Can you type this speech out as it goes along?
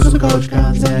Supercoach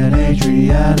Guns and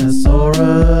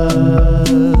Adrianasaurus.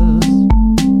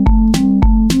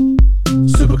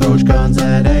 Supercoach Guns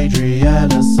and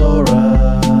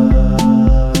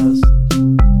Adrianasaurus.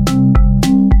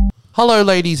 Hello,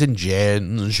 ladies and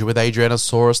gents. You're with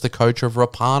Adrianasaurus, the coach of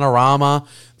Rapanorama,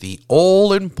 the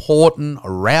all-important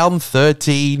round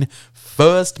 13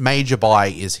 first major buy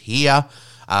is here.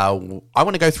 I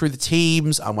want to go through the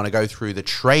teams. I want to go through the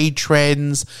trade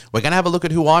trends. We're going to have a look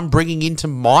at who I'm bringing into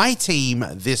my team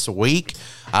this week.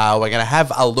 We're going to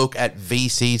have a look at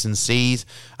VCs and Cs.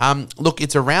 Look,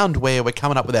 it's a round where we're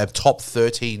coming up with our top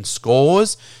 13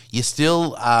 scores. You're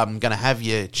still going to have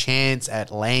your chance at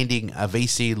landing a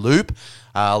VC loop.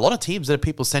 A lot of teams that are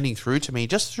people sending through to me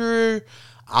just through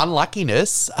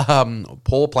unluckiness,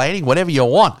 poor planning, whatever you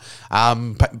want.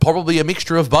 Probably a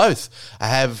mixture of both. I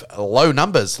have low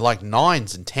numbers like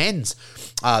 9s and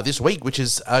 10s this week, which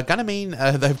is going to mean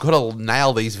they've got to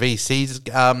nail these VCs.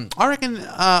 I reckon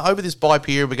over this buy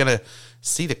period, we're going to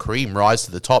see the cream rise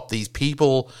to the top. These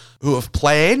people who have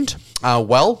planned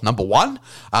well, number one,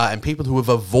 and people who have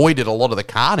avoided a lot of the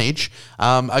carnage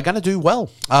are going to do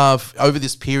well over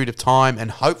this period of time.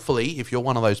 And hopefully, if you're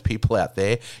one of those people out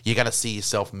there, you're going to see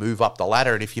yourself move up the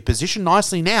ladder. And if you're positioned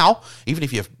nicely now, even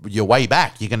if you're way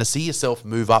back, you're going to see yourself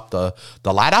move up the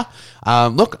ladder.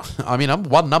 Look, I mean, I'm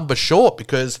one number short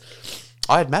because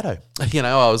I had Matto.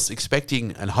 I was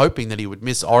expecting and hoping that he would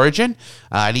miss Origin,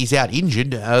 and he's out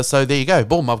injured. So there you go.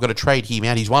 Boom, I've got to trade him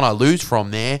out. He's one I lose from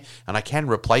there, and I can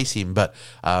replace him. But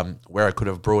where I could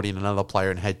have brought in another player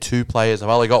and had two players, I've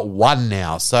only got one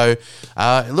now. So,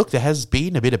 look, there has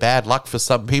been a bit of bad luck for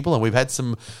some people, and we've had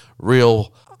some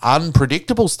real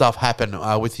unpredictable stuff happen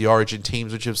with the Origin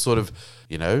teams, which have sort of,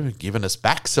 given us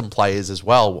back some players as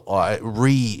well.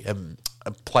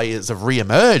 Players have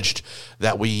re-emerged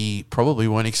that we probably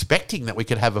weren't expecting that we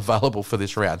could have available for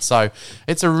this round. So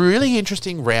it's a really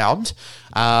interesting round.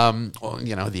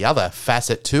 The other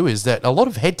facet too is that a lot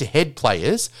of head-to-head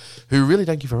players who really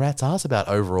don't give a rat's ass about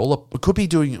overall could be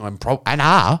doing and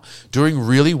are doing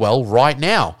really well right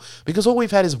now, because all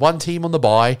we've had is one team on the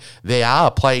bye. They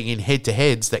are playing in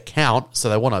head-to-heads that count, so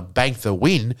they want to bank the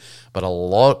win. But a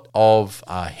lot of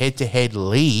head-to-head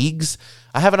leagues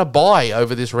are having a buy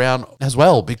over this round as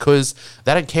well, because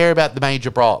they don't care about the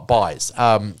major buys.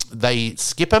 They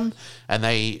skip them and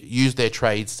they use their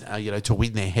trades, to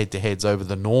win their head-to-heads over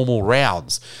the normal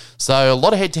rounds. So a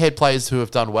lot of head-to-head players who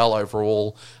have done well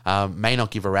overall may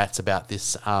not give a rat's about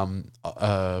this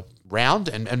round,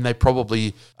 and they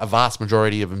probably, a vast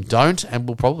majority of them don't, and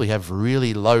will probably have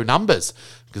really low numbers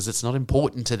because it's not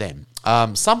important to them.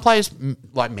 Some players,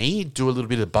 like me, do a little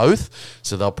bit of both,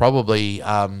 so they'll probably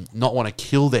not want to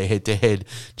kill their head-to-head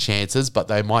chances, but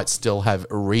they might still have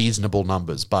reasonable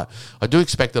numbers. But I do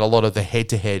expect that a lot of the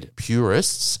head-to-head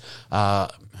purists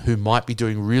who might be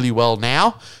doing really well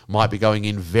now might be going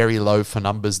in very low for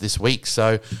numbers this week.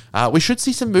 So we should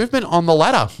see some movement on the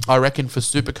ladder, I reckon, for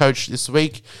Supercoach this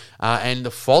week and the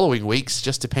following weeks,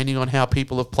 just depending on how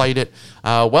people have played it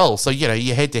well. So,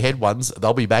 your head-to-head ones,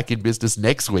 they'll be back in business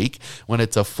next week when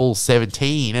it's a full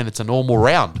 17 and it's a normal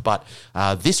round. But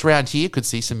this round here could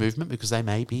see some movement because they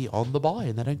may be on the bye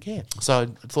and they don't care. So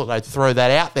I thought I'd throw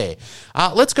that out there.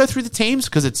 Let's go through the teams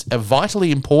because it's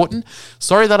vitally important.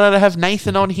 Sorry that I don't have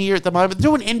Nathan on here at the moment.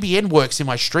 They're doing NBN works in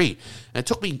my street, and it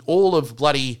took me all of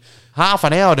bloody half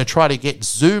an hour to try to get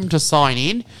Zoom to sign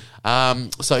in.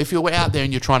 So if you're out there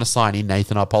and you're trying to sign in,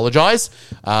 Nathan, I apologise.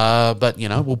 But,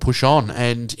 we'll push on.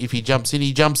 And if he jumps in,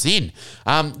 he jumps in.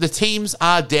 The teams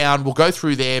are down. We'll go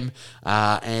through them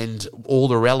and all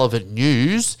the relevant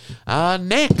news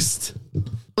next.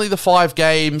 The 5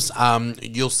 games,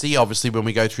 you'll see obviously when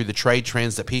we go through the trade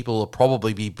trends that people will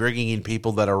probably be bringing in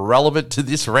people that are relevant to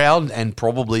this round and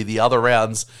probably the other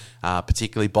rounds,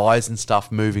 particularly buys and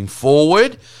stuff moving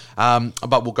forward.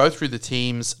 But we'll go through the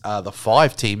teams, the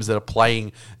 5 teams that are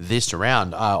playing this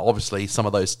round. Obviously, some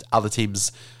of those other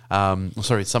teams,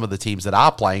 some of the teams that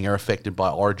are playing are affected by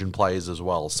Origin players as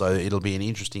well. So it'll be an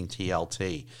interesting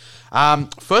TLT.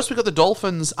 First, we've got the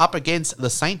Dolphins up against the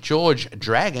St. George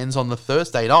Dragons on the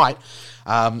Thursday night.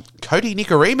 Cody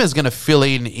Nikorima is going to fill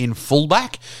in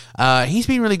fullback. He's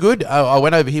been really good. I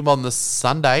went over him on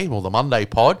the Monday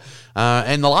pod,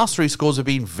 and the last 3 scores have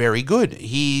been very good.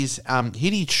 He's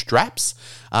hit his straps.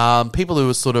 People who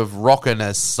were sort of rocking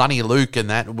a Sonny Luke and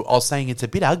that, I was saying it's a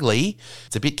bit ugly,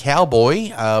 it's a bit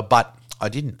cowboy, but I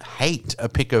didn't hate a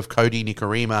pick of Cody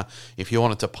Nikorima if you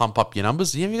wanted to pump up your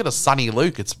numbers. If you've got a Sonny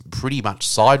Luke, it's pretty much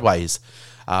sideways.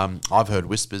 I've heard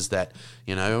whispers that,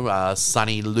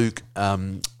 Sonny Luke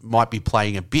might be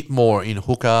playing a bit more in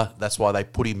hooker. That's why they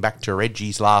put him back to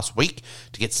Reggie's last week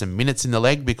to get some minutes in the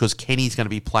leg, because Kenny's going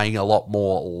to be playing a lot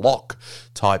more lock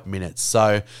type minutes.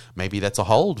 So maybe that's a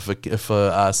hold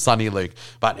for Sonny Luke.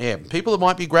 But yeah, people that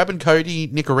might be grabbing Cody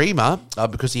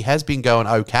Nikorima because he has been going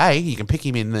okay. You can pick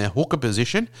him in the hooker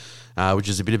position, which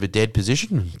is a bit of a dead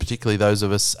position, particularly those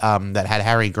of us that had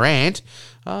Harry Grant.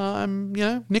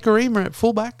 Nikorima at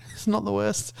fullback is not the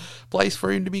worst place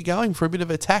for him to be going for a bit of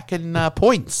attack and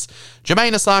points.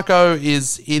 Adrianasaurus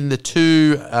is in the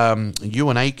 2.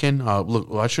 Ewan Aiken. Oh, look,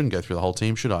 I shouldn't go through the whole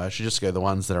team, should I? I should just go the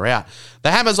ones that are out.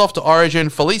 The Hammers off to Origin.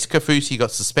 Felice Kafusi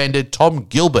got suspended. Tom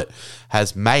Gilbert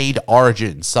has made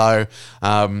Origin. So,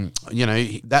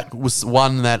 that was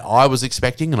one that I was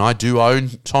expecting, and I do own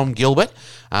Tom Gilbert.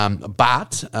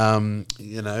 But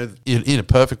in a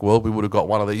perfect world, we would have got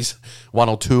one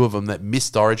or two of them that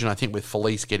missed Origin. I think with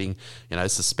Felice getting,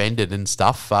 suspended and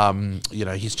stuff,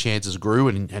 his chances grew,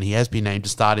 and he has been named to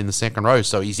start in the second row,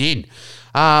 so he's in.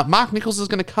 Mark Nichols is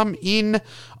going to come in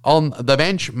on the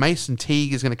bench. Mason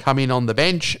Teague is going to come in on the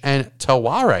bench, and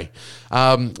Taware.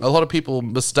 A lot of people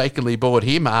mistakenly bought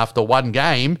him after one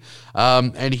game,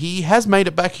 and he has made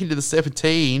it back into the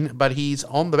 17, but he's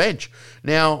on the bench.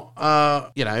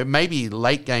 Now, maybe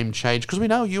late game change, because we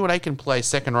know UNA can play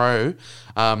second row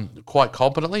quite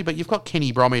competently, but you've got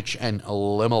Kenny Bromwich and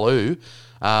Lemalou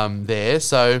there,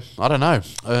 so I don't know.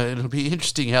 It'll be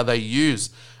interesting how they use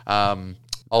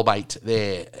Olbate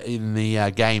there in the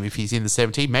game if he's in the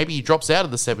 17. Maybe he drops out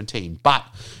of the 17, but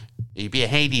he'd be a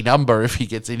handy number if he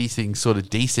gets anything sort of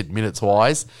decent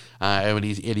minutes-wise, and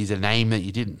he's a name that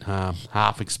you didn't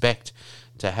half expect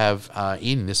to have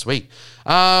in this week.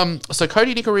 So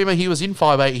Cody Nikorima, he was in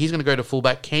 5'8". He's going to go to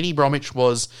fullback. Kenny Bromwich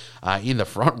was in the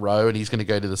front row, and he's going to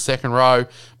go to the second row.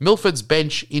 Milford's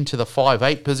bench into the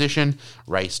 5'8 position.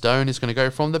 Ray Stone is going to go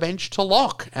from the bench to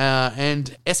lock.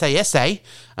 And SASA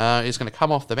is going to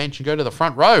come off the bench and go to the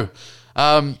front row.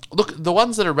 Look, the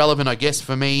ones that are relevant, I guess,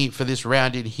 for me for this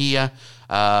round in here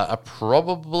are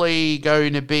probably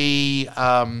going to be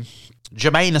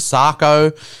Jermaine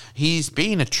Asako. He's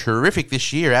been a terrific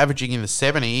this year, averaging in the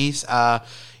 70s.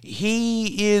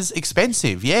 He is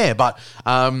expensive, yeah, but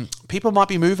people might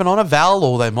be moving on a Val,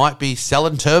 or they might be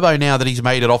selling Turbo now that he's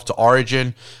made it off to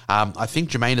Origin. I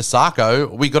think Jermaine Asako,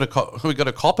 we got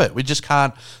to cop it. We just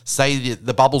can't say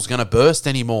the bubble's going to burst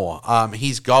anymore.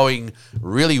 He's going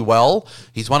really well.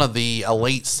 He's one of the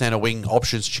elite centre wing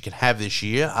options you can have this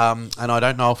year, and I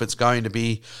don't know if it's going to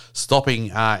be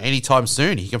stopping anytime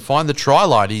soon. He can find the try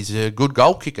line. He's a good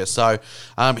goal kicker, so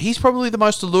he's probably the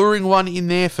most alluring one in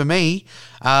there for me.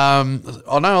 I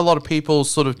know a lot of people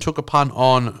sort of took a punt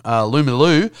on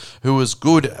Lumilu, who was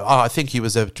good. I think he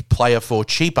was a player for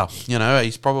cheaper.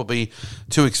 He's probably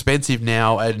too expensive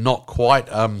now and not quite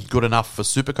good enough for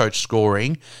Supercoach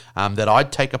scoring that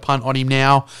I'd take a punt on him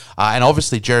now. And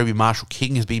obviously Jeremy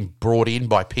Marshall-King has been brought in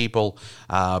by people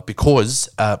because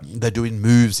they're doing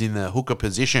moves in the hooker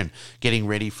position, getting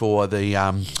ready for the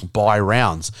bye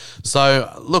rounds.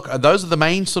 So, look, those are the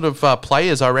main sort of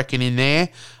players, I reckon, in there.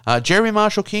 Jeremy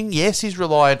Marshall-King, yes, he's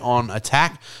reliant on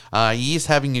attack. He is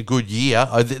having a good year.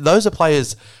 Those are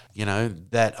players,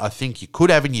 that I think you could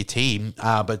have in your team,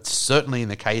 but certainly in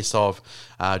the case of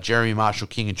Jeremy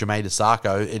Marshall-King and Jermaine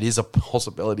Asako, it is a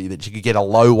possibility that you could get a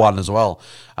low one as well.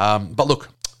 But look,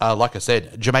 like I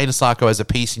said, Jermaine Asako as a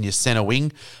piece in your centre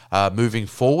wing moving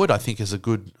forward, I think is a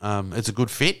good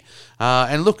fit.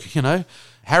 And look,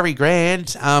 Harry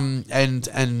Grant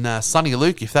and Sonny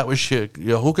Luke, if that was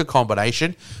your hooker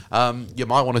combination, you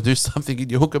might want to do something in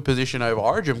your hooker position over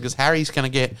Origin, because Harry's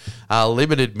going to get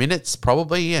limited minutes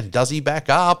probably, and does he back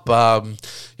up?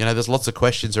 There's lots of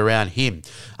questions around him.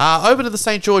 Over to the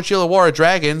St. George Illawarra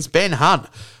Dragons, Ben Hunt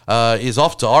is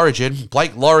off to Origin.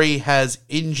 Blake Laurie has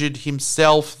injured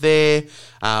himself there.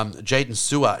 Jaden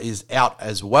Sewer is out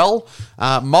as well.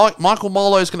 Michael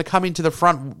Molo is going to come into the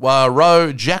front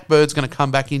row. Jack Bird's going to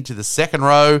come back into the second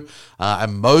row.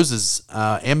 And Moses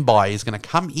Mbai is going to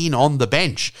come in on the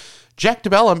bench. Jack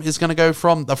DeBellum is going to go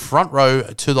from the front row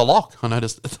to the lock. I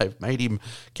noticed that they've made him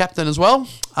captain as well.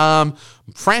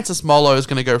 Francis Molo is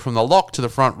going to go from the lock to the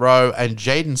front row, and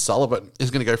Jaden Sullivan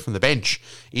is going to go from the bench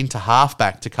into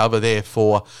halfback to cover there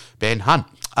for Ben Hunt.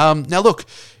 Now, look,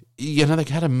 they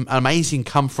had an amazing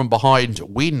come-from-behind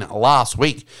win last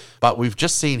week, but we've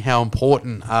just seen how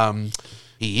important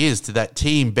he is to that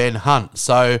team, Ben Hunt.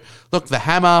 So, look, the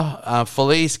Hammer,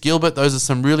 Felice, Gilbert, those are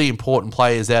some really important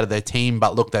players out of their team.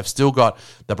 But, look, they've still got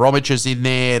the Bromwiches in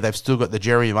there. They've still got the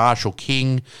Jeremy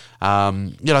Marshall-King.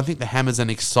 I think the Hammer's an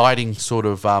exciting sort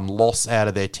of loss out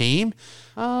of their team.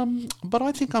 But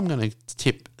I think I'm going to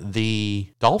tip the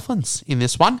Dolphins in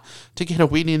this one to get a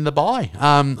win in the bye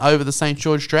over the St.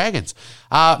 George Dragons.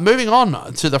 Moving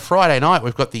on to the Friday night,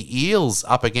 we've got the Eels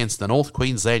up against the North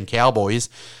Queensland Cowboys.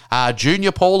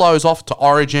 Junior Paulo's off to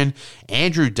Origin.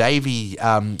 Andrew Davey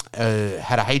had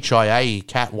a HIA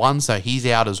Cat 1, so he's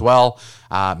out as well.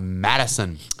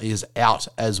 Madison is out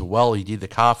as well. He did the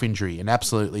calf injury and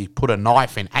absolutely put a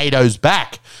knife in Ado's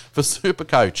back for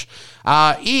Supercoach.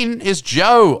 In is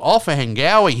Joe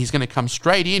Offahengawi. He's going to come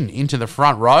straight into the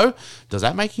front row. Does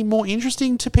that make him more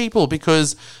interesting to people?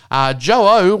 Because Joe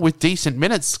O, with decent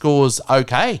minutes, scores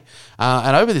okay.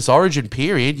 And over this Origin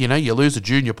period, you lose a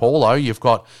Junior Paulo. You've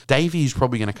got Davies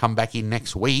probably going to come back in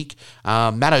next week.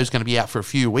 Matto's going to be out for a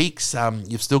few weeks.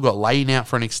 You've still got Lane out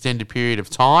for an extended period of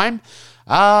time.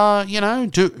 Do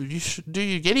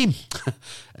you get him?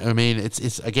 I mean,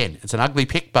 it's an ugly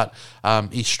pick, but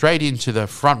he's straight into the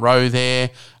front row there.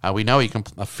 We know he can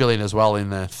fill in as well in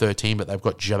the 13, but they've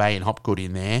got Jermaine Hopgood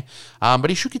in there. But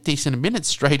he should get decent minutes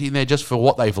straight in there just for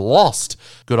what they've lost.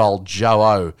 Good old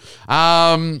Joe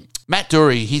O. Matt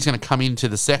Dury, he's going to come into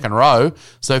the second row.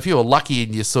 So if you were lucky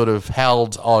and you sort of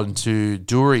held on to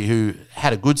Dury, who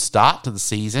had a good start to the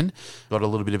season, got a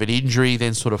little bit of an injury,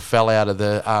 then sort of fell out of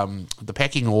the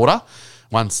pecking order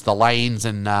once the Lanes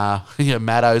and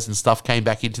Mattos and stuff came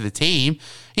back into the team.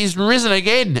 He's risen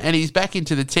again, and he's back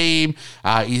into the team.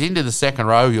 He's into the second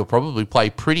row. He'll probably play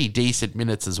pretty decent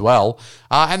minutes as well.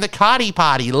 And the Cardi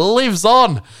party lives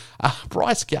on.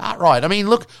 Bryce Cartwright. I mean,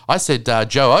 look, I said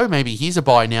Joe O, maybe he's a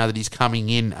buy now that he's coming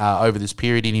in over this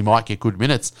period and he might get good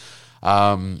minutes.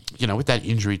 With that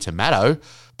injury to Matto,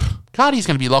 Cardi's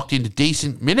going to be locked into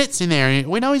decent minutes in there. And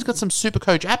we know he's got some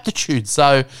Supercoach aptitude,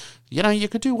 so you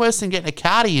could do worse than getting a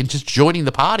Cardi and just joining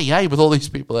the party, hey, with all these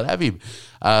people that have him.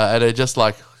 And they're just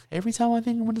like, every time I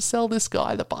think I'm going to sell this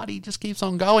guy, the party just keeps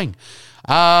on going.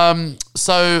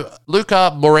 So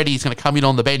Luca Moretti is going to come in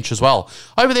on the bench as well.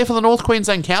 Over there for the North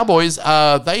Queensland Cowboys,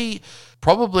 they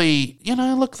probably,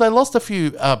 they lost a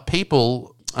few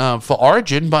people for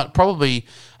Origin, but probably,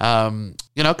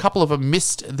 a couple of them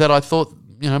missed that I thought,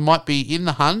 might be in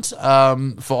the hunt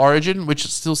for Origin, which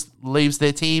still leaves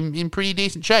their team in pretty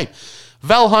decent shape.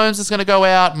 Val Holmes is going to go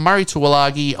out. Murray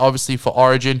Tuolagi, obviously, for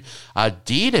Origin.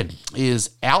 Dearden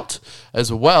is out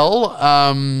as well.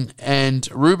 And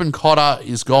Ruben Cotter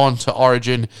is gone to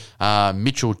Origin.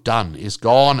 Mitchell Dunn is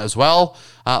gone as well.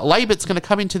 Labert's going to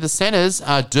come into the centres.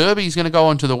 Derby's going to go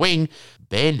onto the wing.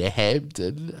 Ben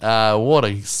Hampton, what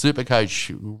a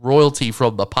Supercoach royalty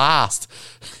from the past.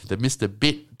 The Mr.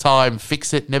 Bit time,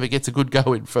 fix it, never gets a good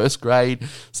go in first grade.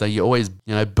 So you always,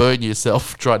 burn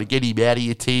yourself trying to get him out of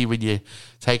your team when you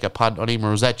take a punt on him,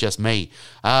 or is that just me?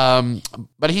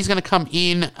 But he's going to come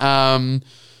in. Jermaine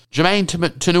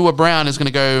Tanua-Brown is going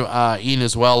to go in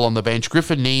as well on the bench.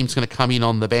 Griffin Neem's going to come in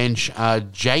on the bench.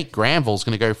 Jake Granville's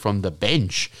going to go from the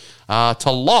bench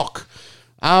to lock.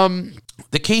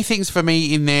 The key things for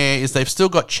me in there is they've still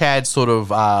got Chad sort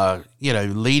of,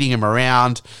 leading him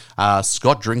around.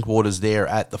 Scott Drinkwater's there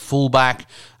at the fullback.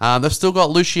 They've still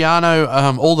got Luciano,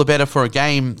 all the better for a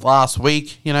game last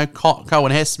week.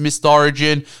 Cohen Hess missed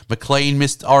Origin. McLean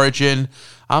missed Origin.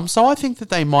 So I think that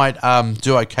they might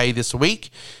do okay this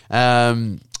week.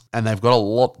 And they've got a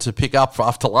lot to pick up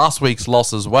after last week's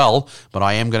loss as well. But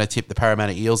I am going to tip the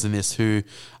Parramatta Eels in this, who,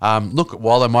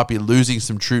 while they might be losing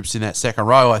some troops in that second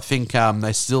row, I think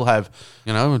they still have,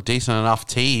 a decent enough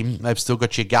team. They've still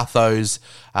got your Guthos,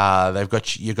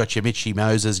 you've got your Mitchy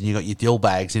Moses, and you've got your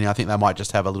Dillbags, and I think they might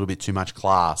just have a little bit too much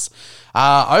class.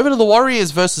 Over to the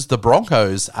Warriors versus the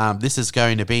Broncos. This is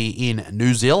going to be in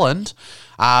New Zealand.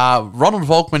 Ronald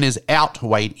Volkman is out.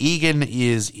 Wade Egan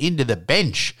is into the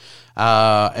bench.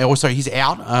 He's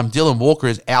out. Dylan Walker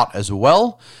is out as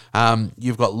well.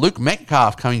 You've got Luke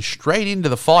Metcalf coming straight into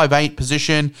the 5'8"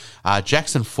 position.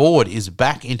 Jackson Ford is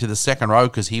back into the second row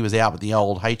because he was out with the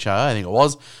old HIA, I think it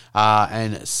was.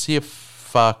 And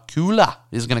Sifakula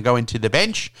is going to go into the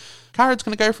bench. Curran's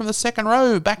going to go from the second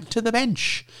row back to the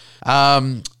bench.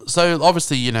 So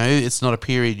obviously, it's not a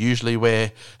period usually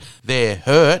where they're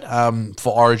hurt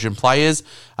for Origin players.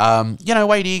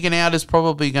 Wade Egan out is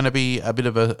probably going to be a bit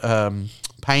of a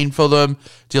pain for them.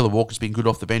 Dylan Walker's been good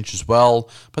off the bench as well,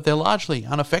 but they're largely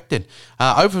unaffected.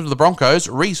 Over to the Broncos,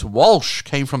 Reece Walsh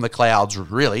came from the clouds,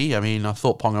 really. I mean, I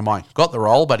thought Ponga Mike got the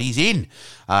role, but he's in.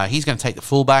 He's going to take the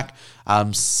fullback.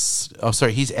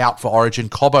 He's out for Origin.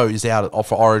 Cobbo is out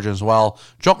for Origin as well.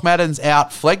 Jock Madden's out.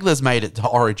 Flegler's made it to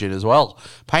Origin as well.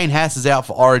 Payne Haas is out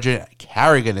for Origin.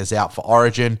 Carrigan is out for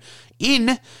Origin.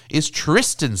 in is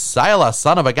Tristan Saylor,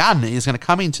 son of a gun. He's going to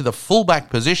come into the fullback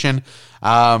position,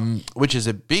 which is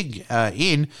a big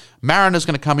in. Mariner's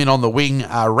going to come in on the wing.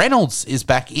 Reynolds is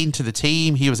back into the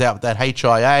team. He was out with that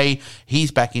HIA.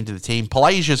 He's back into the team.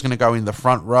 Pelasia is going to go in the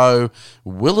front row.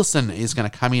 Willison is going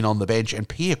to come in on the bench. And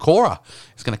Pia Cora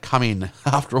is going to come in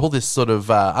after all this sort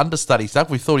of understudy stuff.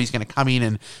 We thought he's going to come in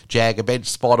and jag a bench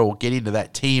spot or get into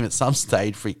that team at some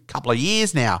stage for a couple of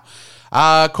years now.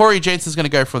 Corey Jensen's going to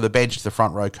go from the bench to the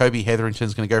front row. Kobe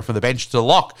Hetherington's going to go from the bench to the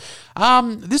lock.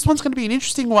 This one's going to be an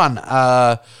interesting one,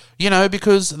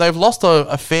 because they've lost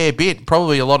a fair bit,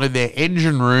 probably a lot of their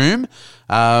engine room.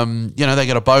 They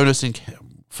get a bonus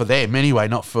for them anyway,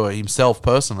 not for himself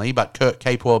personally, but Kurt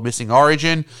Capewell missing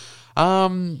Origin.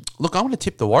 Look, I'm going to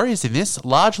tip the Warriors in this,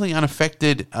 largely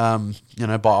unaffected, by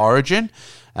Origin.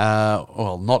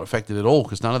 Not affected at all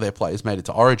because none of their players made it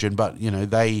to Origin, but,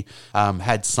 they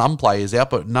had some players out,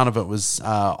 but none of it was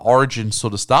Origin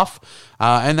sort of stuff.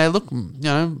 And they look,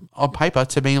 on paper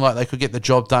to me like they could get the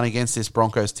job done against this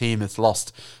Broncos team that's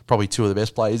lost probably two of the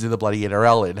best players in the bloody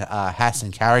NRL in Haas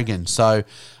and Carrigan. So,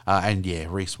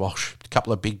 Reece Walsh, a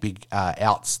couple of big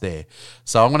outs there.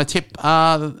 So I'm going to tip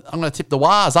the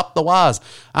Wars, up the Wars.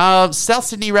 South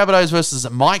Sydney Rabbitohs versus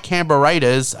my Canberra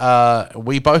Raiders.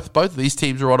 We both of these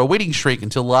teams were on a winning streak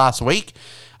until last week.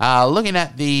 Looking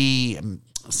at the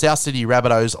South Sydney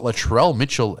Rabbitohs, Latrell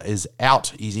Mitchell is out.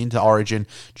 He's into Origin.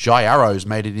 Jai Arrow's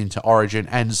made it into Origin,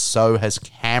 and so has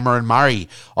Cameron Murray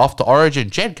off to Origin.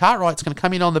 Jed Cartwright's going to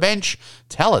come in on the bench.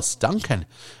 Tallis Duncan,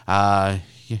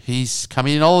 he's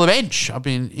coming in on the bench. I've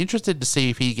been interested to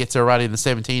see if he gets a run in the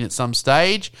 17 at some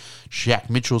stage. Jack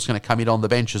Mitchell's going to come in on the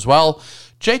bench as well.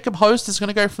 Jacob Host is going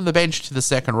to go from the bench to the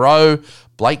second row.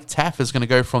 Blake Taff is going to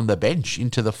go from the bench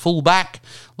into the fullback.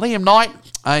 Liam Knight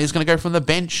is going to go from the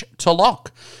bench to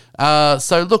lock.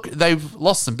 So, look, they've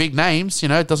lost some big names.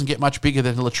 It doesn't get much bigger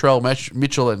than Latrell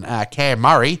Mitchell and Cam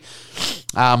Murray.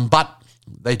 But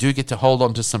they do get to hold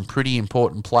on to some pretty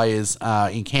important players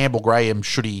in Campbell Graham,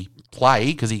 should he play,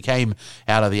 because he came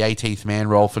out of the 18th man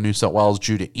role for New South Wales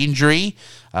due to injury.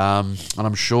 And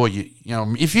I'm sure,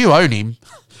 if you own him,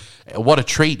 what a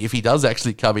treat if he does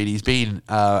actually come in. He's been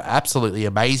absolutely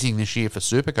amazing this year for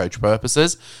Supercoach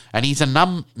purposes, and he's a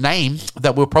name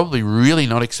that we're probably really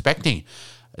not expecting.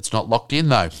 It's not locked in,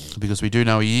 though, because we do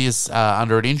know he is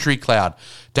under an injury cloud.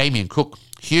 Damien Cook,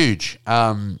 huge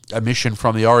omission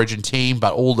from the Origin team,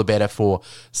 but all the better for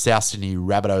South Sydney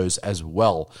Rabbitohs as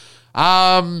well.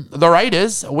 The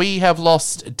Raiders, we have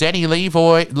lost Danny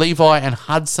Levi and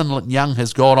Hudson Young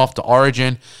has gone off to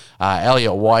Origin.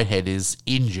 Elliot Whitehead is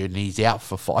injured and he's out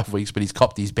for 5 weeks, but he's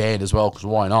copped his ban as well, because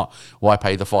why not? Why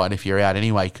pay the fine if you're out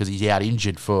anyway, because he's out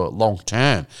injured for long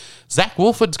term. Zach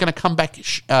Wolford's going to come back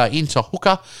into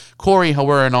hooker. Corey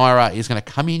Hawera-Naira is going to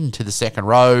come into the second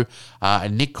row,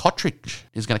 and Nick Kotrick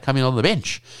is going to come in on the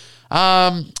bench.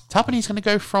 Tuppenny's going to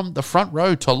go from the front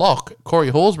row to lock. Corey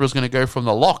Horsburgh is going to go from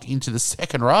the lock into the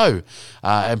second row.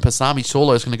 And Pasami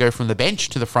Saulo is going to go from the bench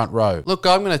to the front row. Look,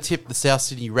 I'm going to tip the South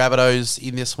Sydney Rabbitohs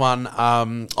in this one.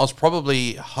 I was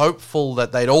probably hopeful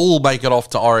that they'd all make it off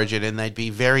to Origin and they'd be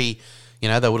very...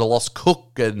 they would have lost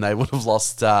Cook and they would have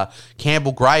lost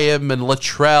Campbell Graham and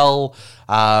Latrell.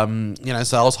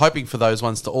 So I was hoping for those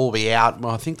ones to all be out.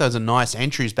 Well, I think those are nice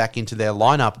entries back into their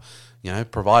lineup,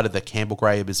 provided that Campbell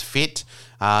Graham is fit.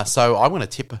 So I'm going to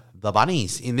tip the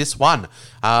Bunnies in this one.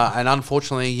 And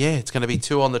unfortunately, it's going to be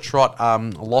two on the trot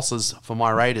losses for my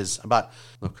Raiders. But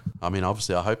look,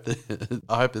 obviously I hope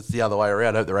it's the other way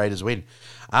around. I hope the Raiders win.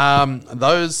 We're going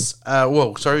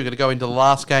to go into the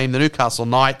last game. The Newcastle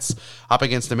Knights up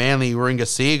against the Manly Warringah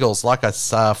Seagulls. Like I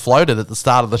floated at the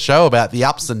start of the show about the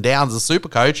ups and downs of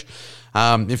Supercoach.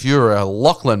 If you're a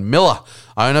Lachlan Miller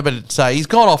owner, but he's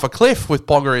gone off a cliff with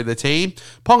Ponga in the team.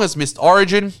 Ponga's missed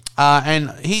Origin, and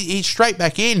he's straight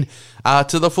back in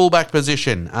to the fullback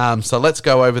position. So let's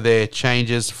go over their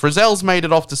changes. Frizzell's made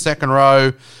it off to second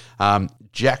row.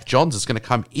 Jack Johns is going to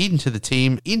come into the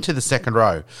team, into the second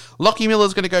row. Lockie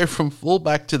Miller's going to go from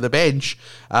fullback to the bench.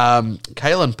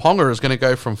 Kalen Ponga is going to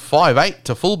go from 5'8"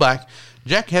 to fullback.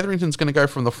 Jack Hetherington's going to go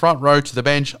from the front row to the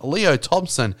bench. Leo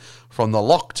Thompson from the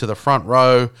lock to the front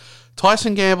row.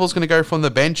 Tyson Gamble's going to go from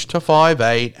the bench to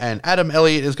 5'8", and Adam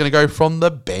Elliott is going to go from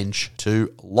the bench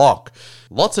to lock.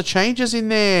 Lots of changes in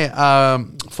there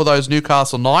for those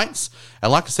Newcastle Knights.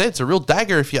 And like I said, it's a real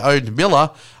dagger if you owned Miller.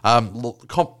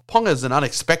 Ponga's an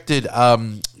unexpected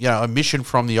omission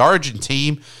from the Origin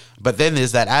team. But then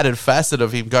there's that added facet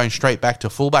of him going straight back to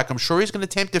fullback. I'm sure he's going to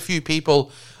tempt a few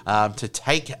people to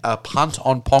take a punt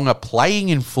on Ponga playing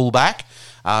in fullback,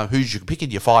 who you can pick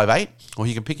in your 5'8", or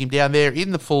you can pick him down there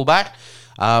in the fullback.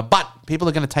 But people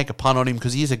are going to take a punt on him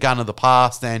because he's a gun of the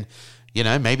past, and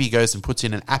maybe he goes and puts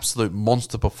in an absolute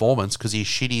monster performance because he's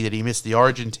shitty that he missed the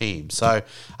Origin team. So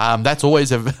that's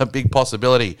always a big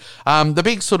possibility. The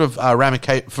big sort of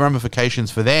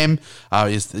ramifications for them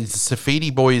is the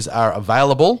Safidi boys are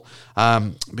available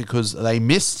because they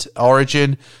missed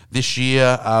Origin this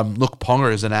year. Look,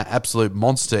 Ponga is an absolute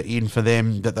monster in for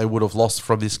them that they would have lost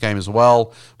from this game as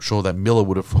well. I'm sure that Miller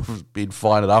would have been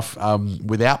fine enough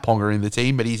without Ponga in the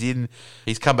team, but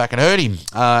he's come back and hurt him.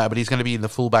 But he's going to be in the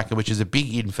fullback, which is a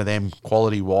big in for them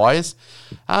quality-wise.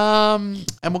 And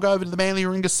we'll go over to the Manly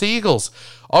Warringah Seagulls.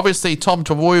 Obviously, Tom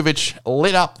Trbojevic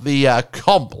lit up the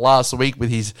comp last week with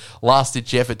his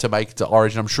last-ditch effort to make it to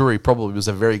Origin. I'm sure he probably was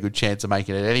a very good chance of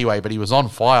making it anyway, but he was on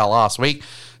fire last week.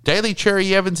 Daly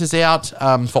Cherry Evans is out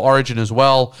for Origin as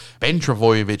well. Ben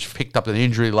Trbojevic picked up an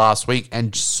injury last week,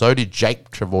 and so did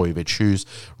Jake Trbojevic, who's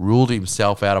ruled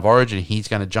himself out of Origin. He's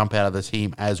going to jump out of the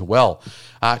team as well.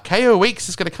 KO Weeks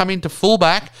is going to come into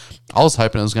fullback. I was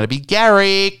hoping it was going to be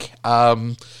Garrick. I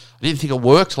didn't think it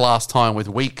worked last time with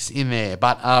Weeks in there.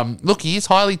 But look, he is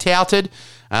highly touted.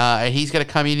 He's going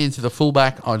to come into the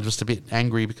fullback. I'm just a bit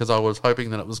angry because I was hoping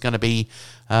that it was going to be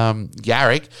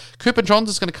Garrick. Cooper Johns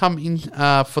is going to come in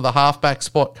for the halfback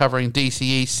spot covering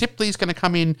DCE. Sipley's going to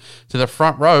come in to the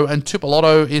front row, and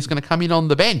Tupolotto is going to come in on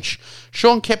the bench.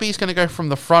 Sean Kepi is going to go from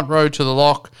the front row to the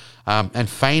lock. And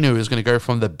Fainu is going to go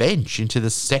from the bench into the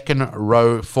second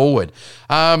row forward.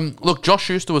 Look, Josh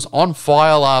Schuster was on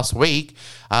fire last week,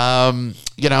 and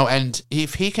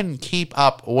if he can keep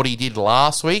up what he did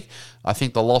last week, I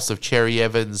think the loss of Cherry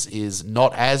Evans is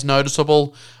not as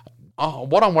noticeable.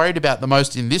 What I'm worried about the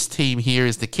most in this team here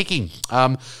is the kicking.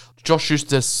 Josh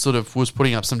Schuster sort of was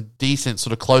putting up some decent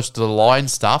sort of close to the line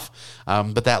stuff,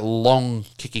 but that long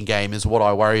kicking game is what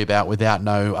I worry about without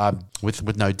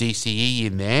with no DCE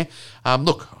in there.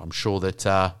 Look, I'm sure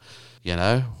that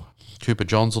Cooper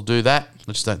Johns will do that.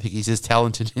 I just don't think he's as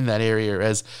talented in that area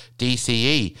as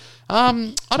DCE.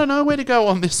 I don't know where to go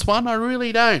on this one. I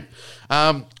really don't.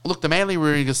 Look, the Manly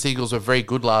Warringah Seagulls were very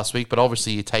good last week, but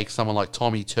obviously you take someone like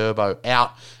Tommy Turbo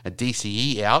out and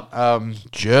DCE out.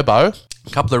 Gerbo, a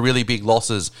couple of really big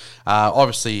losses.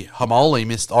 Obviously, Hamoli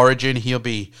missed Origin. He'll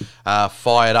be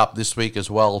fired up this week as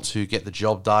well to get the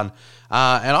job done.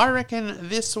 And I reckon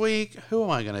this week, who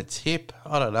am I going to tip?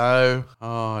 I don't know.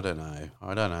 I'm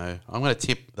going to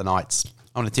tip the Knights.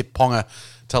 I'm going to tip Ponga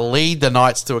to lead the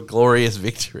Knights to a glorious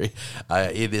victory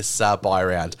in this bye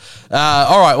round.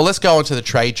 All right, well, let's go on to the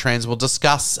trade trends. We'll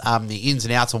discuss the ins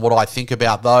and outs and what I think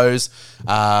about those.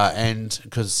 And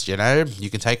because, you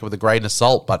can take it with a grain of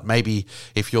salt, but maybe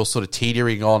if you're sort of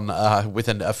teetering on with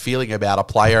a feeling about a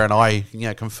player and I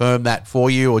confirm that for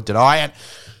you or deny it,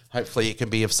 hopefully it can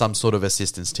be of some sort of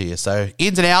assistance to you. So,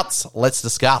 ins and outs, let's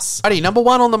discuss. Alrighty, number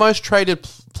one on the most traded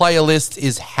player list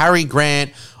is Harry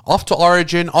Grant, off to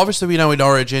Origin. Obviously, we know in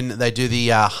Origin they do the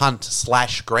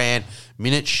Hunt/Grant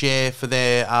minute share for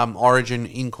their Origin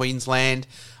in Queensland.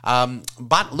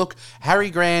 But look, Harry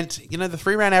Grant, the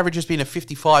 3-round average has been a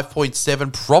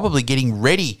 55.7, probably getting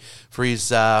ready for his,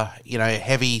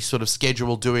 heavy sort of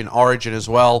schedule doing Origin as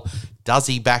well. Does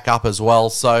he back up as well?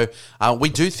 So we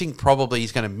do think probably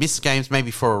he's going to miss games,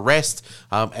 maybe for a rest.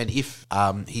 And if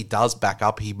he does back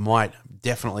up, he might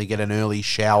definitely get an early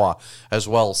shower as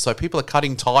well. So people are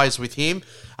cutting ties with him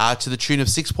to the tune of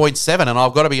 6.7. And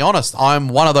I've got to be honest, I'm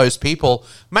one of those people,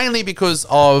 mainly because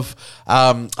of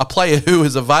a player who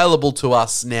is available to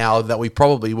us now that we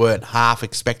probably weren't half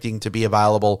expecting to be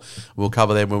available. We'll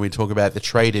cover them when we talk about the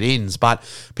traded ins. But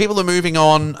people are moving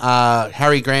on,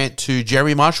 Harry Grant to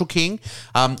Jeremy Marshall-King.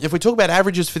 If we talk about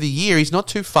averages for the year, he's not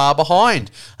too far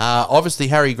behind. Obviously,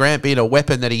 Harry Grant, being a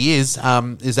weapon that he is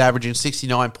averaging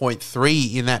 69.3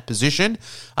 in that position,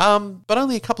 but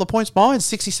only a couple of points behind,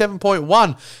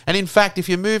 67.1. And in fact, if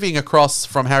you're moving across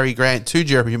from Harry Grant to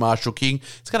Jeremy Marshall-King,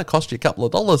 it's going to cost you a couple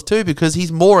of dollars too because he's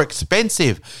more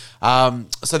expensive.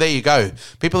 So there you go.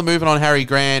 People are moving on Harry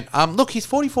Grant. Look, he's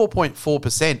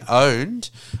 44.4% owned,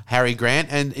 Harry Grant,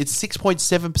 and it's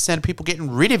 6.7% of people getting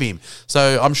rid of him.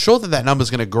 So I'm sure that number's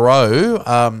going to grow.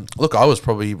 Look, I was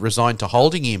probably resigned to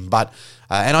holding him, but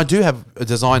and I do have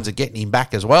designs of getting him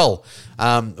back as well.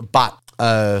 But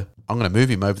I'm going to move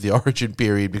him over the Origin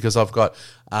period because I've got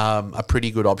a pretty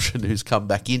good option who's come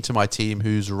back into my team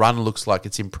whose run looks like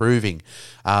it's improving.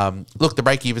 Look, the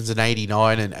break-even's an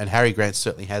 89 and Harry Grant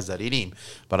certainly has that in him,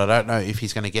 but I don't know if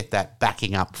he's going to get that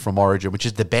backing up from Origin, which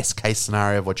is the best-case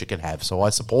scenario of what you can have, so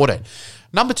I support it.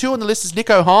 Number 2 on the list is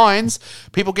Nico Hines.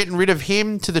 People getting rid of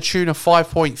him to the tune of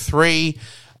 5.3.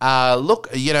 Look,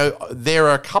 there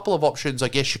are a couple of options I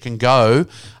guess you can go.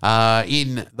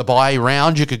 In the bye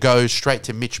round, you could go straight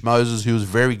to Mitch Moses, who was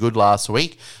very good last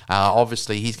week.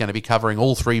 Obviously, he's going to be covering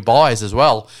all 3 buys as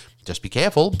well. Just be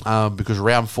careful, because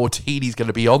round 14 he's going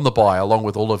to be on the bye along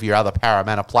with all of your other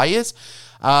Parramatta players.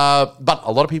 But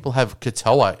a lot of people have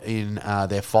Katoa in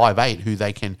their 5'8", who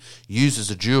they can use as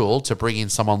a duel to bring in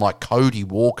someone like Cody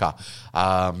Walker,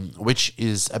 which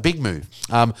is a big move.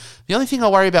 The only thing I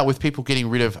worry about with people getting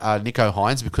rid of Nico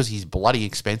Hines, because he's bloody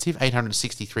expensive,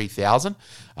 $863,000.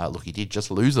 Look, he did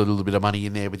just lose a little bit of money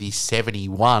in there with his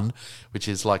 71, which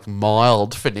is like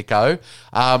mild for Nico.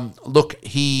 Look,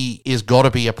 he is got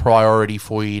to be a priority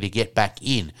for you to get back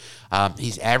in.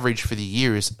 His average for the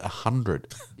year is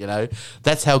 100.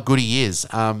 That's how good he is.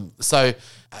 So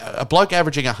a bloke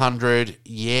averaging 100,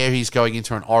 he's going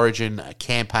into an Origin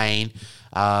campaign.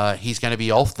 He's going to be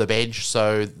off the bench.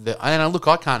 So, look,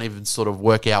 I can't even sort of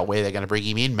work out where they're going to bring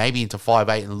him in. Maybe into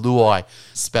 5'8", and Luai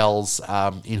spells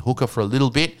in hooker for a little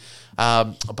bit.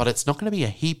 But it's not going to be a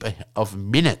heap of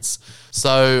minutes.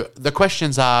 So the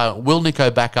questions are, will Nico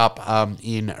back up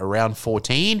in round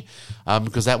 14?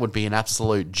 Because that would be an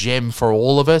absolute gem for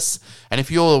all of us. And if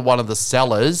you're one of the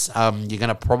sellers, you're going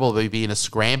to probably be in a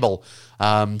scramble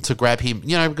to grab him.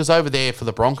 Because over there for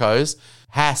the Broncos,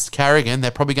 Haas, Carrigan, they're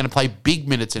probably going to play big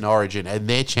minutes in Origin, and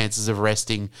their chances of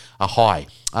resting are high.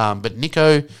 But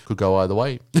Nico could go either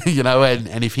way,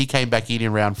 and if he came back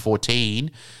in round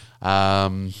 14,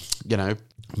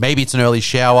 maybe it's an early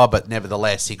shower, but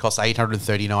nevertheless, he costs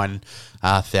 $839,000.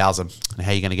 How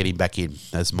are you going to get him back in?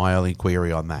 That's my only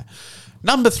query on that.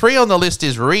 Number 3 on the list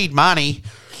is Reed Marnie.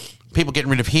 People getting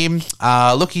rid of him.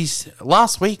 Look,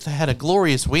 last week they had a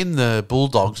glorious win, the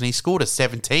Bulldogs, and he scored a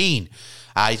 17.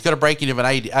 He's got to break into an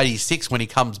 86 when he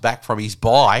comes back from his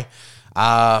bye.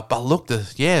 But look, it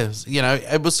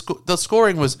was the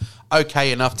scoring was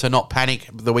okay enough to not panic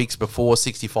the weeks before,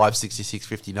 65, 66,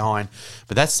 59.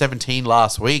 But that's 17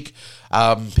 last week.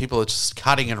 People are just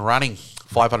cutting and running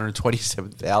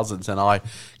 527,000, and I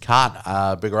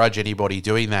can't begrudge anybody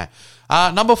doing that.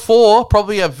 Number 4,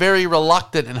 probably a very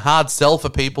reluctant and hard sell for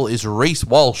people, is Reece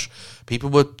Walsh. People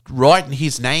were writing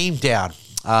his name down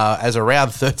as a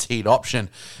round 13 option,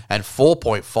 and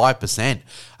 4.5%,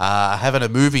 having to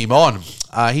move him on.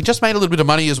 He just made a little bit of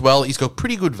money as well. He's got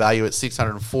pretty good value at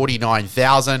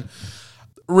 649,000.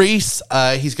 Reece,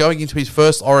 he's going into his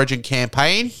first Origin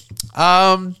campaign,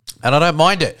 and I don't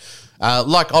mind it.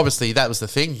 Obviously, that was the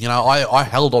thing. I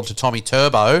held on to Tommy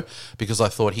Turbo because I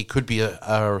thought he could be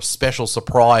a special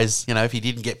surprise, if he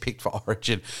didn't get picked for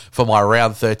Origin for my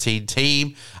round 13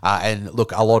 team. And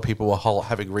look, a lot of people were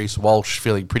having Reece Walsh,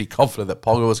 feeling pretty confident that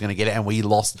Ponga was going to get it, and we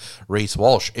lost Reece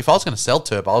Walsh. If I was going to sell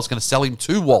Turbo, I was going to sell him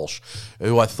to Walsh,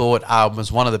 who I thought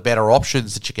was one of the better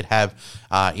options that you could have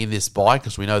in this buy,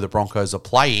 because we know the Broncos are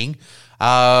playing.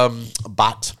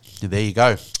 But there you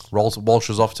go. Walsh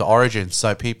is off to Origin,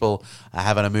 so people are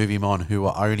having to move him on who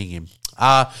are owning him.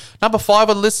 Number 5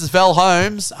 on the list is Val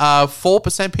Holmes.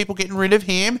 4% people getting rid of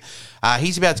him.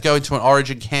 He's about to go into an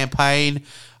Origin campaign.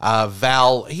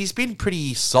 Val, he's been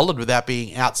pretty solid without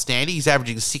being outstanding. He's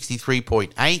averaging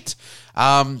 63.8.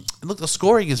 Look, the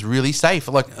scoring is really safe.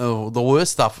 The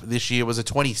worst stuff this year was a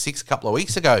 26 a couple of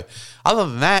weeks ago. Other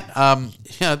than that,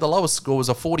 the lowest score was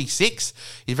a 46.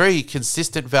 He's very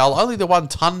consistent, Val. Only the 1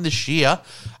 ton this year.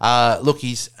 Look,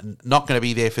 he's not going to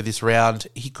be there for this round.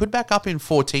 He could back up in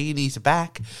 14. He's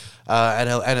back and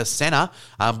a centre,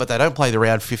 but they don't play the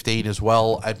round 15 as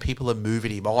well, and people are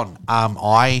moving him on.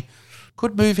 I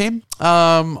could move him.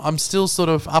 I'm still sort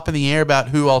of up in the air about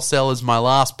who I'll sell as my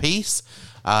last piece.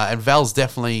 And Val's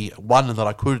definitely one that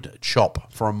I could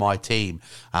chop from my team.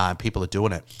 People are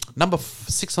doing it. Number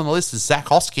 6 on the list is Zach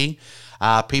Hosking.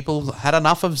 People had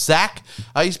enough of Zach.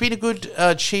 He's been a good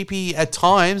cheapie at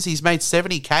times. He's made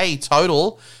 $70K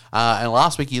total. And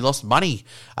last week he lost money,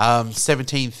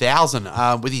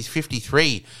 17,000 with his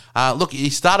 53. Look,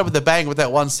 he started with a bang with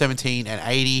that 117 and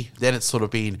 80. Then it's sort of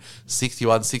been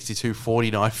 61, 62,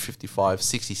 49, 55,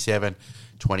 67.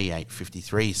 28,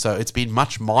 53. So it's been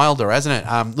much milder, hasn't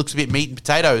it? Looks a bit meat and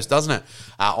potatoes, doesn't it?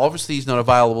 Obviously, he's not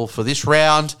available for this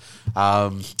round.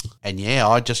 I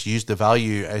just used the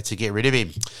value to get rid of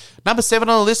him. Number 7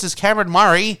 on the list is Cameron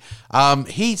Murray.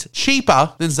 He's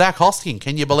cheaper than Zach Hosking.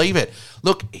 Can you believe it?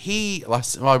 Look,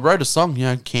 I wrote a song,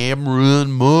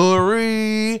 Cameron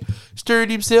Murray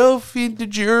stirred himself into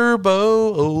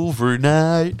gerbo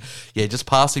overnight. Yeah, just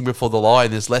passing before the line.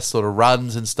 There's less sort of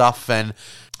runs and stuff, and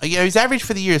his average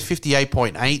for the year is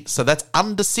 58.8, so that's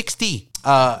under 60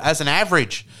 as an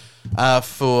average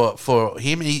for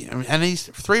him. He's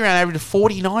 3-round average of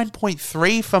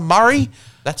 49.3 for Murray.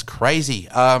 That's crazy.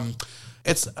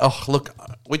 Look,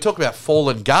 we talk about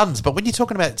fallen guns, but when you're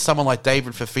talking about someone like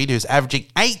David Fafita who's averaging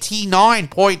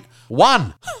 89.1,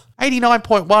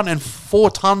 89.1 and 4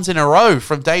 tons in a row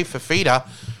from Dave Fafita,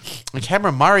 and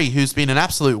Cameron Murray, who's been an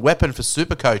absolute weapon for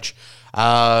Supercoach,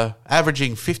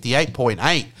 averaging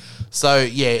 58.8. So,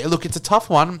 yeah, look, it's a tough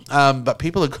one, but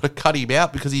people have got to cut him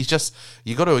out because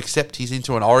you got to accept he's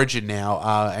into an origin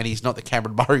now, and he's not the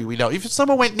Cameron Murray we know. If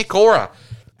someone went Nikora,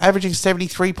 averaging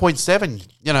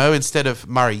 73.7, instead of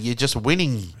Murray, you're just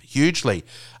winning hugely.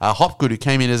 Hopgood, who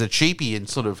came in as a cheapie and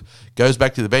sort of goes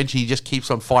back to the bench, he just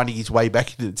keeps on finding his way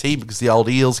back into the team because the old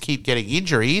Eels keep getting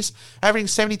injuries, averaging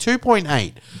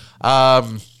 72.8.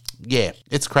 Yeah,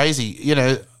 it's crazy,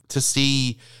 to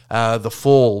see the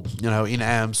fall, in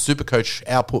Supercoach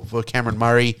output for Cameron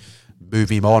Murray. Move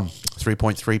him on.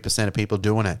 3.3% of people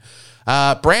doing it.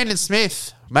 Brandon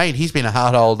Smith, mate, he's been a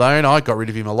hard old own. I got rid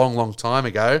of him a long, long time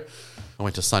ago. I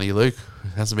went to Sonny Luke.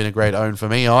 Hasn't been a great own for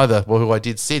me either, well, who I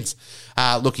did since.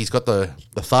 Look, he's got the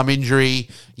thumb injury.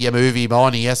 You move him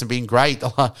on. He hasn't been great.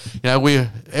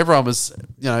 Everyone was,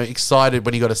 excited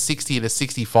when he got a 60 and a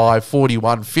 65,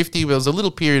 41, 50. There was a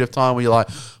little period of time where you're like,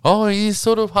 oh, he's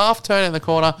sort of half turning the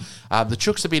corner. The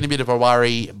Chooks have been a bit of a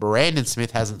worry. Brandon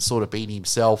Smith hasn't sort of been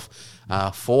himself.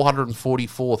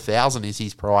 444,000 is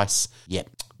his price. Yep.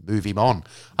 Move him on.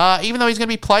 Even though he's going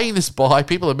to be playing this bye,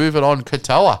 people are moving on.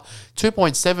 Katoa,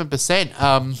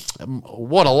 2.7%.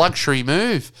 What a luxury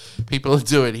move people are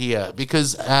doing here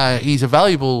because he's a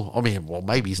valuable.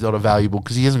 Maybe he's not a valuable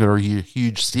because he hasn't got a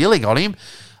huge ceiling on him.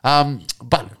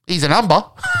 But he's a number.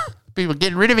 People are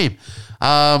getting rid of him.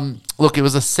 Look, it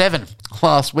was a 7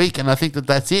 last week, and I think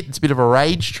that's it. It's a bit of a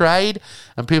rage trade,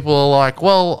 and people are like,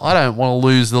 well, I don't want to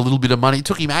lose a little bit of money. It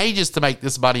took him ages to make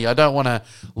this money. I don't want to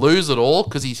lose it all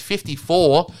because he's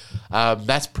 54.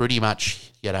 That's pretty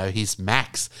much, his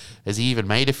max. Has he even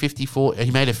made a 54?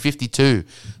 He made a 52.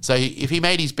 So if he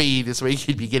made his BE this week,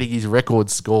 he'd be getting his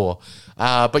record score.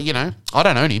 But, I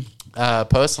don't own him.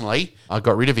 Personally, I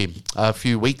got rid of him a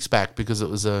few weeks back because it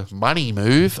was a money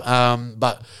move.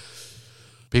 But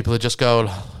people are just going,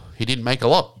 he didn't make a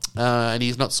lot, and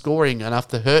he's not scoring enough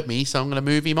to hurt me, so I'm going to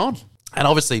move him on. And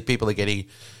obviously people are getting,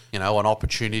 an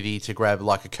opportunity to grab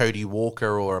like a Cody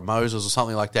Walker or a Moses or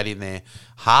something like that in their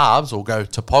halves, or go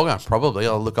to Ponga probably.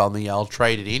 I'll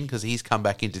trade it in because he's come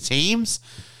back into teams.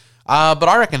 But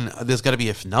I reckon there's going to be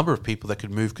a number of people that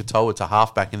could move Katoa to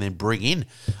halfback and then bring in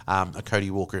a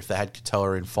Cody Walker if they had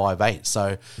Katoa in 5'8".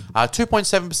 So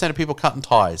 2.7% of people cutting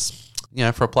ties,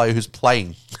 for a player who's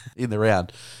playing in the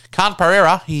round. Khan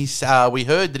Pereira, we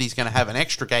heard that he's going to have an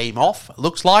extra game off, it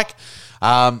looks like.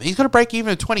 He's got to break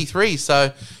even at 23,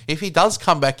 so if he does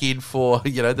come back in for,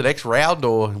 the next round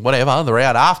or whatever, the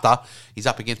round after, he's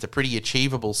up against a pretty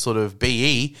achievable sort of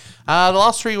BE. The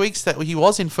last 3 weeks that he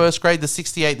was in first grade, the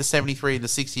 68, the 73, and the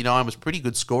 69 was pretty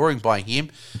good scoring by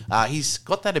him. He's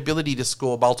got that ability to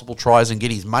score multiple tries and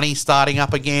get his money starting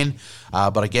up again,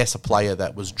 but I guess a player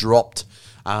that was dropped.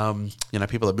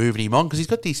 People are moving him on because he's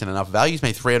got decent enough value. He's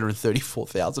made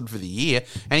 334,000 for the year,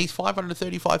 and he's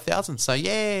 535,000. So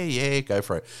yeah, go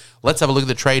for it. Let's have a look at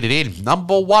the traded in.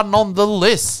 Number 1 on the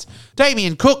list,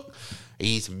 Damien Cook.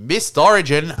 He's missed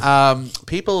Origin.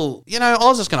 People, I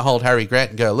was just going to hold Harry Grant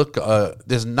and go, look,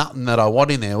 there's nothing that I want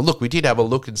in there. Well, look, we did have a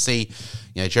look and see,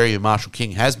 Jerry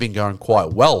Marshall-King has been going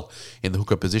quite well in the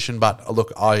hooker position, but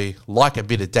look, I like a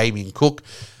bit of Damien Cook.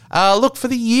 Look, for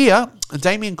the year,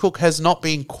 Damien Cook has not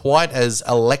been quite as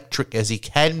electric as he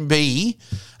can be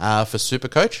for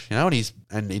Supercoach.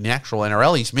 And in actual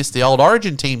NRL, he's missed the old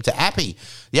Origin team to Appy.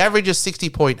 The average is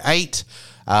 60.8.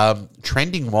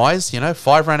 Trending-wise,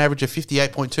 5-round average of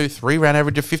 58.2, 3-round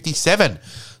average of 57.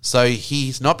 So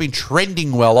he's not been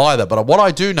trending well either. But what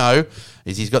I do know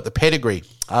is he's got the pedigree.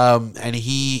 And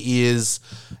he is...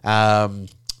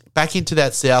 back into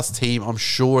that South team, I'm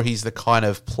sure he's the kind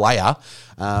of player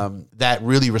that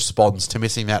really responds to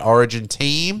missing that Origin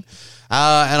team.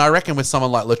 And I reckon with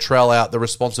someone like Latrell out, the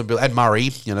responsibility, and Murray,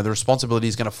 the responsibility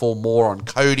is going to fall more on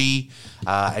Cody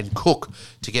and Cook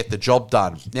to get the job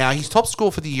done. Now, his top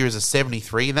score for the year is a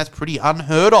 73, and that's pretty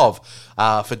unheard of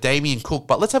for Damien Cook.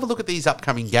 But let's have a look at these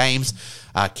upcoming games.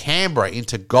 Canberra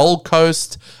into Gold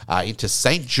Coast, into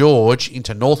St. George,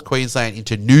 into North Queensland,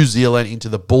 into New Zealand, into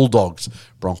the Bulldogs,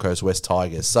 Broncos, West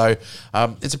Tigers. So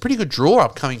it's a pretty good draw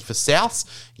upcoming for Souths.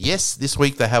 Yes, this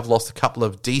week they have lost a couple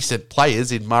of decent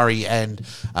players in Murray and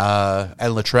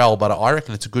Latrell, but I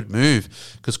reckon it's a good move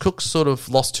because Cook's sort of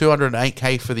lost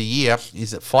 208k for the year.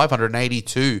 He's at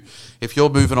 582. If you're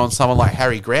moving on someone like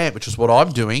Harry Grant, which is what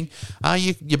I'm doing,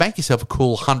 you bank yourself a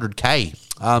cool 100k.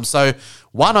 So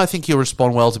One, I think he'll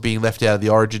respond well to being left out of the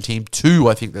Origin team. Two,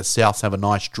 I think the Souths have a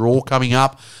nice draw coming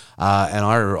up. And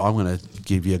I'm going to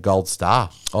give you a gold star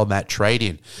on that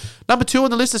trade-in. Number 2 on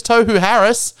the list is Tohu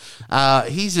Harris.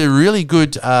 He's a really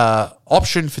good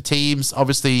option for teams.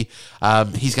 Obviously,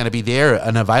 he's going to be there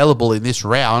and available in this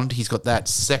round. He's got that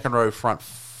second row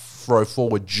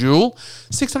forward duel.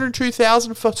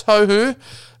 602,000 for Tohu.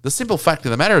 The simple fact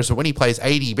of the matter is that when he plays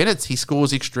 80 minutes, he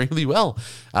scores extremely well.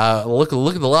 Look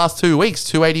at the last 2 weeks,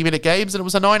 2 80-minute games, and it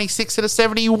was a 96 and a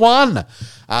 71.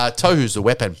 Tohu's a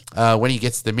weapon when he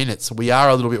gets the minutes. We are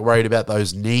a little bit worried about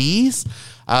those knees.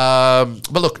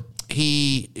 But look,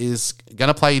 he is going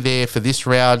to play there for this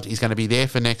round. He's going to be there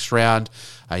for next round.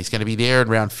 He's going to be there in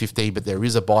round 15, but there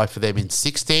is a bye for them in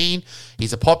 16.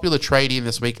 He's a popular trade-in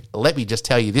this week. Let me just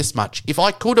tell you this much. If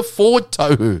I could afford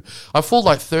Tohu, I fall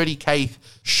like 30K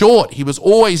short. He was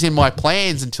always in my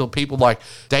plans until people like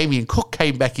Damien Cook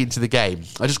came back into the game.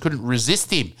 I just couldn't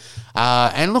resist him.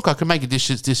 And look, I could make a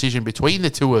decision between the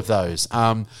two of those.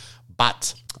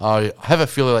 But I have a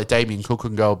feeling like Damien Cook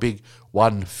can go a big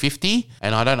 150,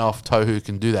 and I don't know if Tohu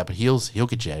can do that, but he'll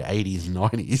get you 80s and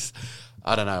 90s.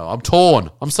 I don't know. I'm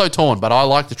torn. I'm so torn, but I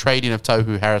like the trade-in of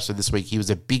Tohu Harris for this week. He was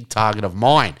a big target of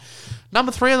mine.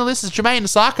 Number 3 on the list is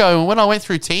Adrianasaurus, and when I went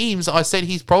through teams, I said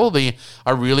he's probably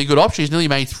a really good option. He's nearly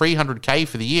made 300K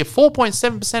for the year.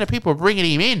 4.7% of people are bringing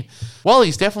him in. Well,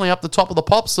 he's definitely up the top of the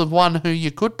pops of one who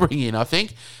you could bring in, I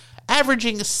think.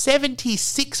 Averaging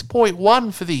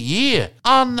 76.1 for the year.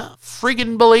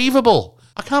 Unfriggin' believable.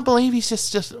 I can't believe he's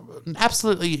just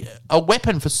absolutely a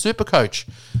weapon for Supercoach.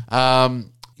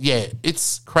 Yeah,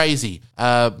 it's crazy.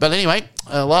 But anyway,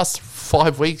 last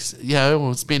 5 weeks,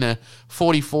 it's been a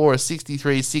 44, a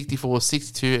 63, 64,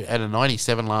 62, and a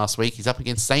 97 last week. He's up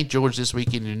against St. George this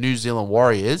week in the New Zealand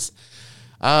Warriors.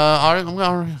 I'm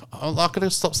not going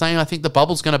to stop saying I think the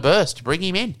bubble's going to burst. Bring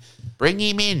him in.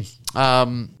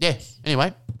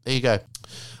 Anyway, there you go.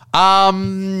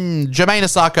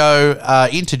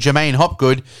 Adrianasaurus into Jermaine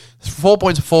Hopgood.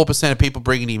 4.4% of people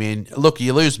bringing him in. Look,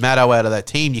 you lose Maddo out of that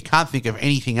team. You can't think of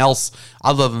anything else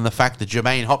other than the fact that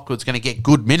Jermaine Hopgood's going to get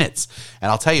good minutes. And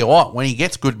I'll tell you what, when he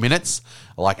gets good minutes,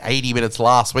 like 80 minutes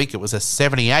last week, it was a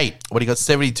 78. When he got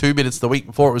 72 minutes the week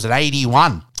before, it was an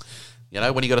 81.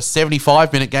 When he got a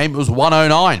 75-minute game, it was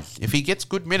 109. If he gets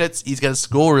good minutes, he's going to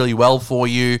score really well for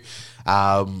you.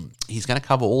 He's going to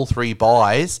cover all 3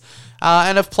 buys.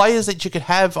 And of players that you could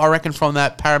have, I reckon, from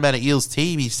that Parramatta Eels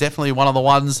team, he's definitely one of the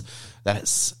ones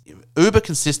that's uber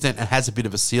consistent and has a bit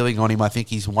of a ceiling on him. I think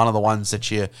he's one of the ones that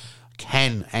you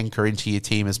can anchor into your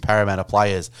team as Parramatta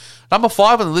players. Number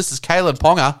 5 on the list is Kalen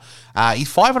Ponga.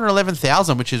 He's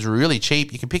 511,000, which is really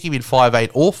cheap. You can pick him in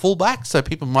 5'8" or fullback, so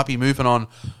people might be moving on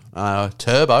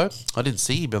Turbo. I didn't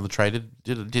see him on the trade,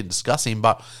 didn't discuss him,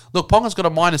 but look, Ponga's got a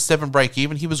 -7 break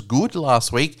even. He was good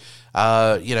last week.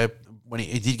 When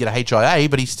he did get a HIA,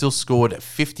 but he still scored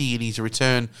 50 in his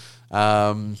return,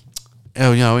 in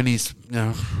his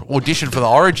audition for the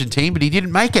Origin team, but he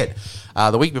didn't make it.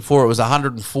 The week before, it was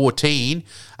 114.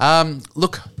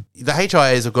 Look, the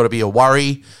HIAs have got to be a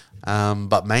worry,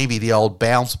 but maybe the old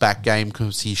bounce-back game,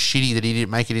 because he's shitty that he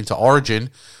didn't make it into Origin,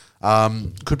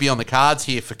 could be on the cards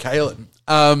here for Kalen.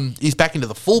 He's back into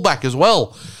the fullback as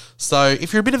well. So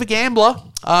if you're a bit of a gambler,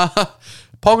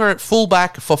 Ponga at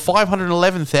fullback for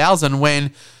 511,000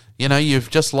 when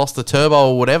you've just lost the Turbo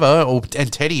or whatever,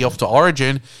 and Teddy off to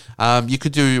Origin, you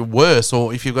could do worse.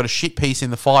 Or if you've got a shit piece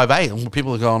in the 5'8",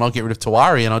 people are going, I'll get rid of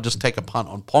Tawari and I'll just take a punt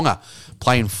on Ponga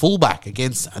playing fullback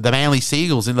against the Manly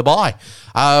Seagulls in the bye.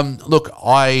 Look,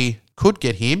 I could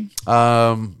get him.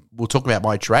 We'll talk about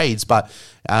my trades, but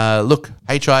look,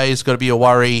 HIA has got to be a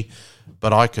worry.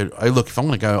 But if I'm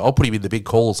going to go, I'll put him in the big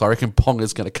calls. I reckon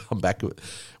Ponga's going to come back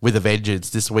with a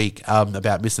vengeance this week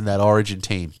about missing that Origin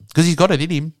team. Because he's got it in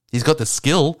him. He's got the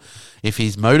skill if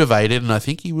he's motivated, and I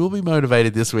think he will be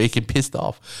motivated this week and pissed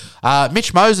off.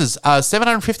 Mitch Moses,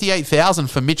 758,000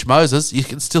 for Mitch Moses. You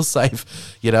can still save,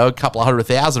 a couple of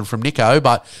 100,000 from Nico,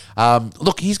 but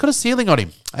look, he's got a ceiling on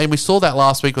him. And we saw that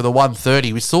last week with a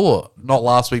 130. We saw, not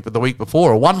last week, but the week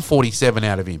before, a 147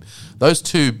 out of him. Those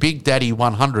 2 Big Daddy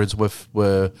 100s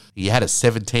were he had a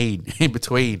 17 in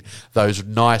between those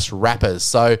nice wrappers.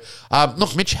 So,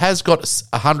 look, Mitch has got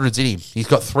 100s in him. He's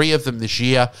got 3 of them this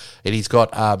year, and he's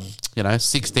got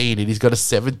 16, and he's got a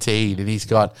 17, and he's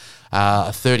got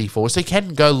a 34. So he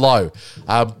can go low.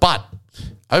 But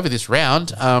over this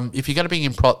round, if you're going to bring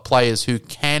in players who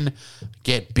can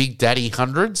get Big Daddy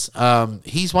 100s,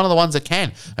 he's one of the ones that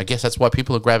can. I guess that's why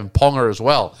people are grabbing Ponga as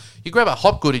well. You grab a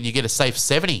Hopgood and you get a safe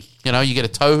 70. You get a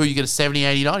Tohu, you get a 70,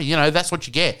 80, 90. That's what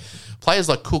you get. players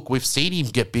like Cook, we've seen him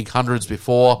get big hundreds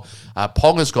before.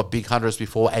 Ponga's got big hundreds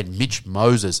before, and Mitch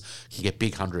Moses can get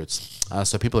big hundreds.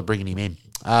 So people are bringing him in.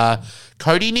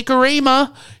 Cody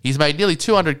Nikorima, he's made nearly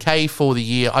 200K for the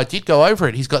year. I did go over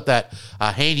it. He's got that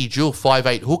handy dual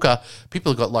 5'8 hooker.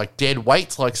 People have got like dead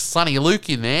weights like Sonny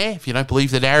Luke in there, if you don't believe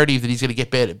the narrative that he's going to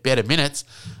get better minutes.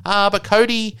 But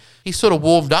Cody, he's sort of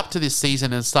warmed up to this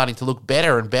season and starting to look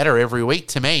better and better every week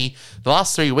to me. The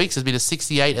last 3 weeks has been a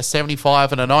 68, a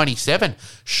 75, and a 97.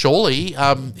 Surely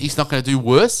he's not going to do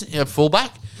worse at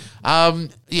fullback.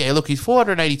 Look, he's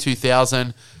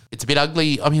 482,000. It's a bit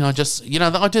ugly. I mean, I just say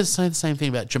the same thing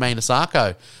about Jermaine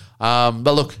Asako.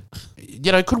 But look,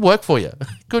 it could work for you.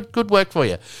 Could work for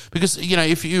you. Because,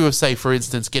 if you were, say, for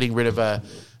instance, getting rid of are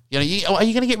you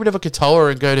going to get rid of a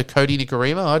Katoa and go to Cody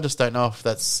Nikorima? I just don't know if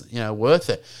that's, worth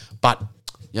it. But,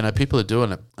 people are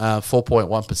doing it.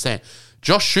 4.1%.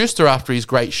 Josh Schuster, after his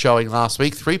great showing last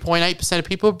week, 3.8% of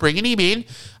people are bringing him in.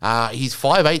 He's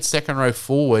 5'8", second row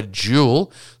forward,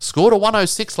 dual. Scored a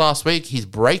 106 last week. His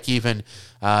break-even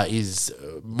is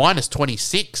minus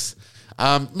 26.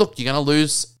 Look, you're going to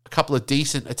lose a couple of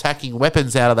decent attacking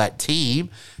weapons out of that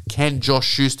team. Can Josh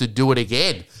Schuster do it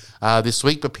again this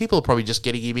week? But people are probably just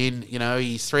getting him in.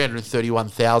 He's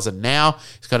 331,000 now.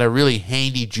 He's got a really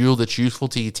handy dual that's useful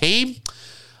to your team.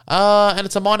 And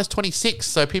it's a minus 26,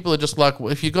 so people are just like, well,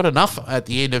 if you've got enough at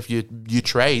the end of your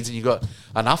trades and you've got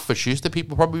enough for Schuster,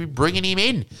 people are probably bringing him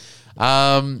in.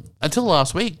 Until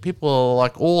last week, people are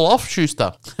like all off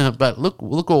Schuster. But look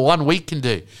what 1 week can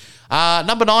do.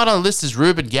 Number 9 on the list is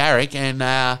Ruben Garrick, and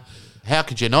how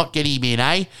could you not get him in,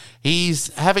 eh?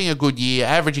 He's having a good year,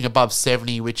 averaging above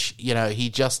 70, which, he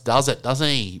just does it, doesn't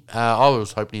he? I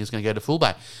was hoping he was going to go to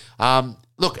fullback.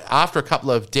 Look, after a couple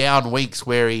of down weeks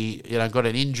where he, got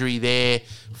an injury there,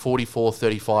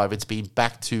 44-35, it's been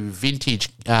back to vintage.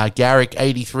 Garrick,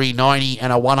 83-90,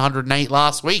 and a 108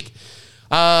 last week.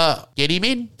 Get him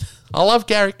in. I love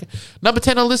Garrick. Number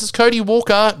 10 on the list is Cody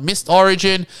Walker. Missed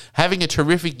Origin. Having a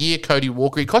terrific year, Cody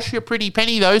Walker. He cost you a pretty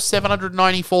penny, though,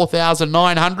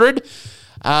 794,900.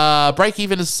 Break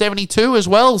even is 72 as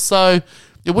well, so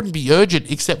it wouldn't be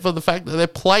urgent except for the fact that they're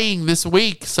playing this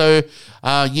week. So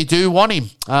you do want him.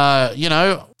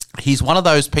 He's one of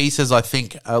those pieces, I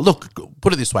think. Look,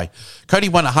 put it this way. Cody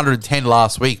won 110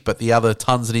 last week, but the other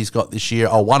tons that he's got this year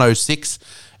are 106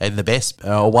 and the best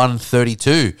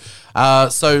 132.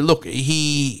 So look,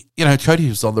 Cody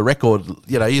was on the record.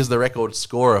 He is the record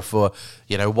scorer for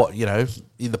in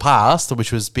the past, which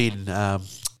has been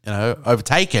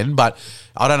overtaken. But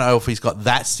I don't know if he's got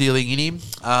that ceiling in him.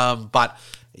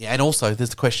 And also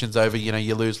there's the questions over.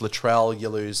 You lose Latrell, you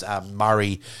lose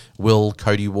Murray. Will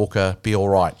Cody Walker be all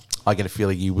right? I get a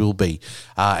feeling he will be.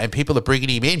 And people are bringing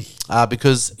him in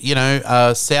because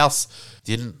South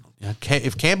didn't.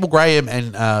 If Campbell Graham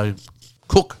and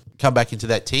Cook come back into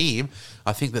that team,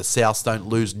 I think that South don't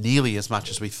lose nearly as much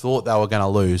as we thought they were going to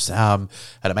lose. And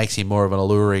it makes him more of an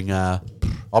alluring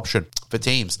option for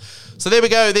teams. So there we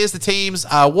go. There's the teams.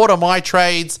 What are my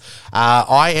trades?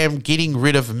 I am getting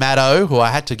rid of Maddo, who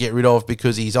I had to get rid of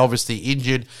because he's obviously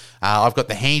injured. I've got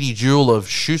the handy jewel of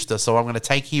Schuster, so I'm going to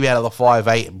take him out of the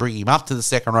 5'8 and bring him up to the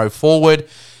second row forward.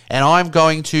 And I'm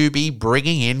going to be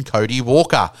bringing in Cody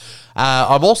Walker.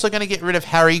 I'm also going to get rid of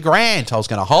Harry Grant. I was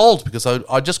going to hold because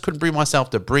I just couldn't bring myself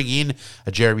to bring in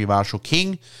a Jeremy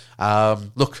Marshall-King.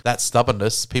 Look, that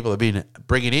stubbornness. People have been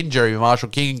bringing in Jeremy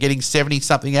Marshall-King and getting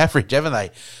 70-something average, haven't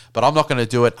they? But I'm not going to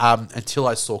do it until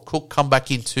I saw Cook come back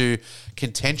into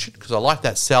contention because I like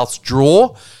that South's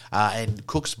draw. And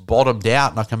Cook's bottomed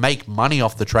out and I can make money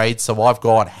off the trade. So I've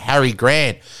got Harry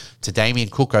Grant to Damien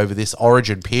Cook over this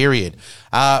Origin period.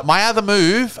 My other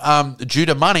move, due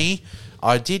to money,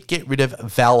 I did get rid of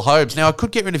Val Holmes. Now, I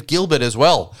could get rid of Gilbert as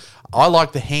well. I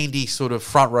like the handy sort of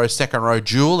front row, second row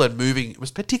duel and moving. It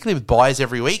was particularly with buys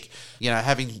every week,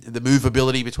 having the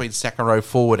movability between second row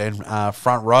forward and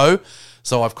front row.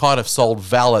 So I've kind of sold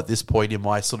Val at this point in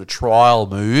my sort of trial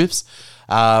moves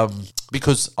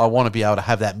because I want to be able to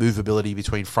have that movability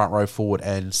between front row forward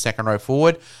and second row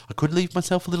forward. I could leave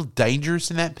myself a little dangerous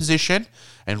in that position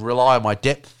and rely on my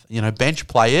depth, bench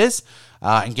players.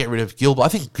 And get rid of Gilbert. I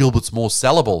think Gilbert's more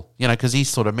sellable, because he's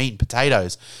sort of meat and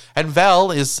potatoes. And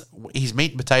Val he's meat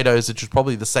and potatoes, which is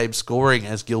probably the same scoring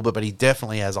as Gilbert, but he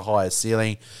definitely has a higher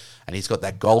ceiling, and he's got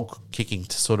that goal kicking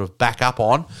to sort of back up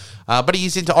on. But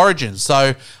he's into Origin.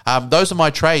 So those are my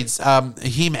trades.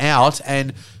 Him out,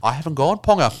 and I haven't gone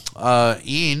Ponga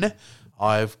in.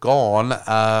 I've gone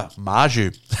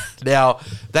Marju. Now,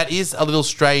 that is a little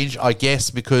strange, I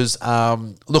guess, because,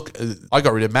 look, I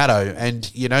got rid of Maddo,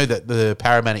 and you know that the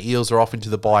Parramatta Eels are off into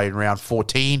the bye in round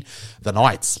 14, the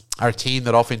Knights. are a team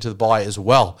that off into the bye as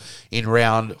well in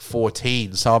round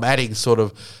 14. So I'm adding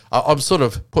I'm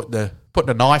putting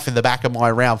a knife in the back of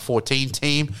my round 14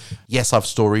 team. Yes, I've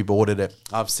storyboarded it.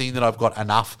 I've seen that I've got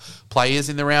enough players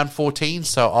in the round 14,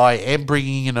 so I am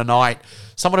bringing in a knight,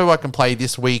 someone who I can play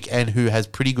this week and who has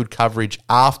pretty good coverage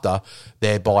after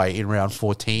their bye in round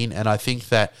 14. And I think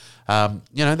that,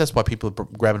 that's why people are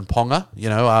grabbing Ponga.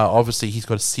 Obviously he's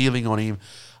got a ceiling on him,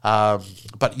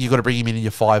 but you've got to bring him in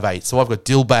your 5'8". So I've got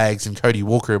Dillbags and Cody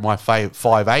Walker in my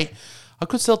 5'8". I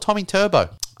could sell Tommy Turbo,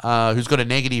 who's got a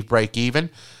negative break even.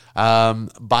 But I'm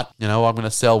going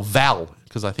to sell Val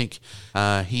because I think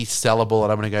he's sellable,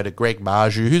 and I'm going to go to Greg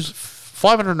Marju, who's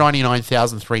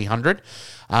 599,300.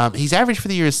 His average for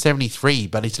the year is 73,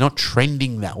 but it's not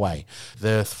trending that way.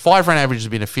 The 5-round average has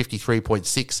been a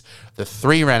 53.6. The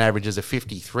 3-round average is a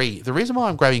 53. The reason why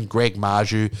I'm grabbing Greg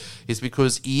Marju is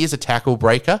because he is a tackle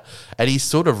breaker and he's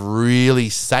sort of really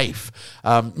safe.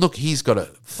 Look, he's got a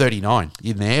 39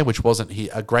 in there, which wasn't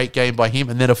a great game by him,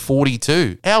 and then a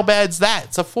 42. How bad's that?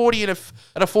 It's a 40 and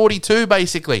a 42,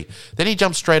 basically. Then he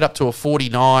jumps straight up to a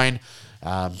 49.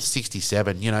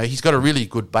 67. He's got a really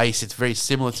good base. It's very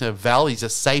similar to Val. He's a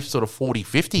safe sort of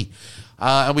 40-50.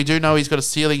 And we do know he's got a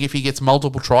ceiling if he gets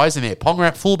multiple tries in there. Ponga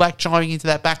at fullback chiming into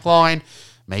that back line.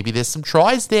 Maybe there's some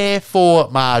tries there for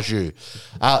Marju.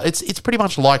 It's pretty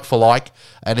much like for like,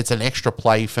 and it's an extra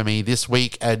play for me this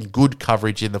week and good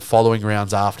coverage in the following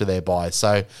rounds after their bye.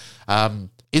 So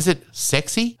is it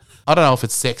sexy? I don't know if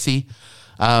it's sexy.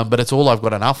 But it's all I've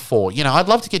got enough for. I'd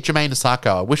love to get Adrianasaurus.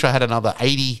 I wish I had another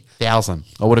 80,000.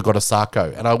 I would have got a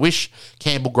Sarko. And I wish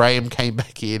Campbell Graham came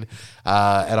back in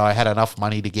and I had enough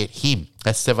money to get him.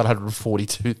 That's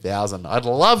 742,000. I'd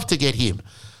love to get him.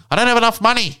 I don't have enough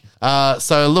money.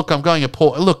 So, look, I'm going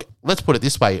Look, let's put it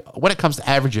this way. When it comes to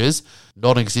averages,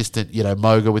 non-existent,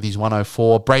 Moga with his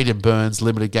 104. Braden Burns,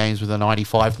 limited games with a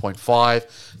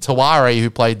 95.5. Tawari,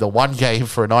 who played the one game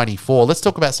for a 94. Let's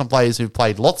talk about some players who've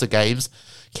played lots of games.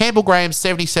 Campbell Graham,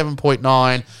 77.9.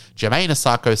 Jermaine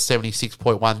Asako,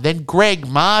 76.1. Then Greg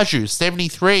Marju,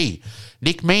 73.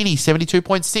 Nick Meaney,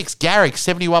 72.6. Garrick,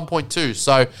 71.2.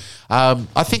 So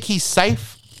I think he's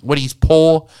safe when he's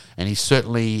poor, and he's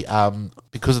certainly,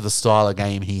 because of the style of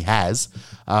game he has,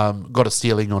 got a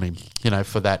ceiling on him,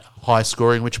 for that high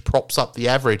scoring, which props up the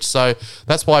average. So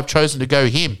that's why I've chosen to go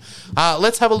him.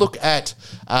 Let's have a look at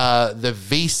the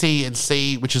VC and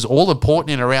C, which is all important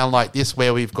in a round like this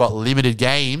where we've got limited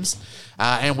games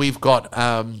and we've got,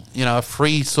 a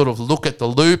free sort of look at the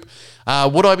loop.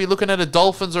 Would I be looking at a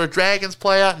Dolphins or a Dragons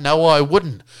player? No, I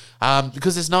wouldn't.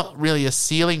 Because there's not really a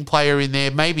ceiling player in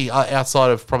there. Maybe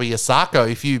outside of probably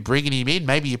Asako, if you bringing him in,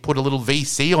 maybe you put a little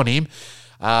VC on him.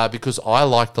 Because I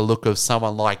like the look of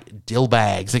someone like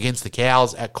Dillbags against the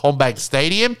Cows at Combank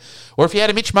Stadium. Or if you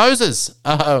had a Mitch Moses,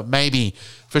 maybe,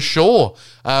 for sure.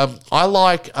 I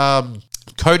like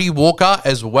Cody Walker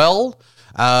as well.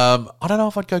 I don't know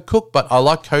if I'd go Cook, but I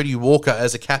like Cody Walker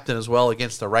as a captain as well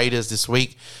against the Raiders this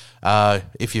week.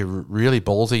 If you're really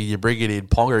ballsy, you bring it in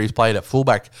Ponga. He's played at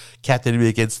fullback captain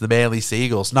against the Manly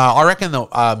Seagulls. No, I reckon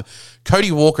that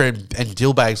Cody Walker and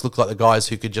Dillbags look like the guys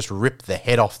who could just rip the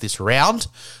head off this round,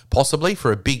 possibly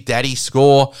for a big daddy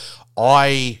score.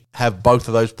 I have both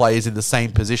of those players in the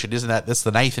same position, isn't that? That's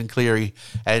the Nathan Cleary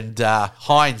and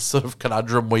Hines sort of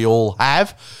conundrum we all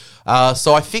have.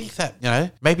 So I think that,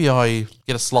 maybe I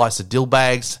get a slice of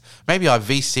Dillbags. Maybe I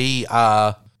VC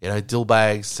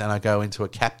Dillbags, and I go into a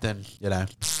captain,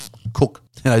 Cook,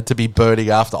 to be burning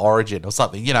after Origin or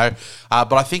something,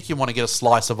 but I think you want to get a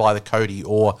slice of either Cody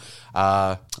or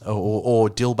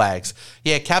Dillbags.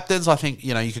 Yeah, captains, I think,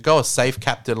 you could go a safe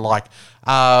captain like,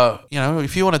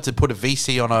 if you wanted to put a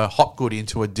VC on a Hopgood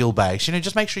into a Dillbags,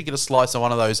 just make sure you get a slice of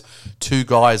one of those two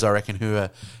guys, I reckon, who are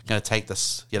going to take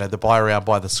this, the buy around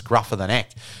by the scruff of the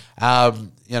neck.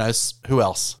 Who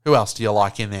else? Who else do you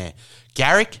like in there?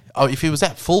 Garrick, if he was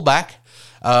at fullback,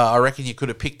 I reckon you could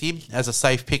have picked him as a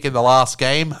safe pick in the last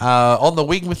game. On the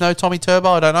wing with no Tommy Turbo,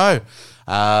 I don't know.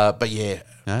 But yeah,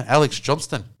 Alex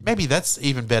Johnston. Maybe that's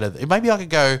even better. Maybe I could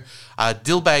go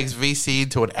Dillbags VC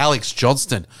into an Alex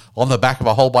Johnston on the back of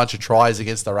a whole bunch of tries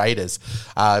against the Raiders.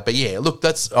 But yeah, look,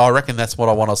 I reckon that's what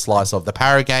I want a slice of. The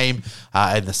Para game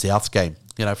and the Souths game.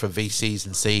 For VCs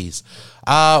and Cs.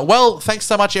 Well, thanks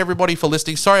so much, everybody, for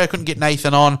listening. Sorry I couldn't get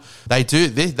Nathan on. They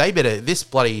better, this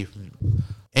bloody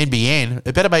NBN,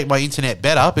 it better make my internet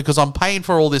better because I'm paying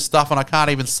for all this stuff and I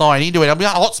can't even sign into it. I'm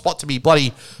got a hotspot to me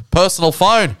bloody personal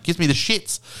phone. Gives me the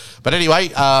shits. But anyway,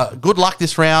 good luck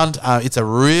this round. It's a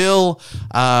real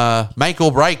make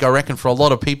or break, I reckon, for a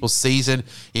lot of people's season.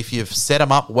 If you've set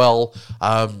them up well,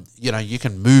 you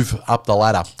can move up the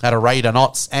ladder at a rate of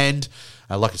knots. And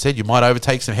Like I said, you might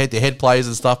overtake some head-to-head players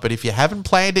and stuff, but if you haven't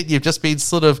planned it, you've just been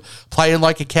sort of playing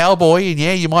like a cowboy, and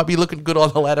yeah, you might be looking good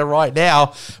on the ladder right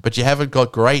now, but you haven't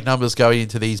got great numbers going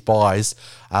into these buys,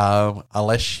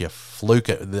 unless you fluke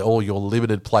it, all your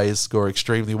limited players score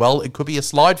extremely well. It could be a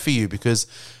slide for you, because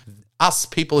us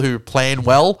people who plan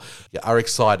well are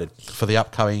excited for the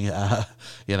upcoming,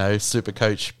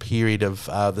 Supercoach period of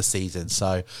the season.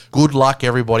 So good luck,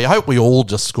 everybody. I hope we all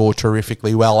just score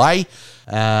terrifically well, eh?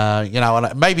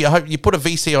 And maybe I hope you put a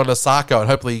VC on Osako and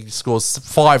hopefully he scores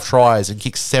 5 tries and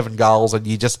kicks 7 goals, and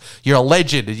you're a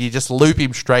legend, and you just loop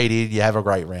him straight in. You have a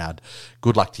great round.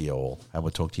 Good luck to you all, and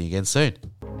we'll talk to you again soon.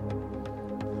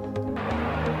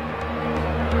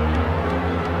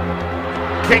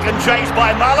 Kick and chase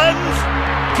by Mullins.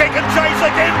 Kick and chase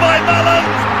again by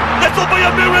Mullins. This will be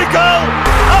a miracle.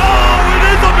 Oh, it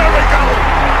is a miracle.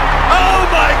 Oh,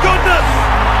 my goodness.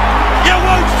 You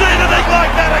won't see anything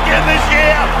like that again this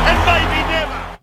year. And maybe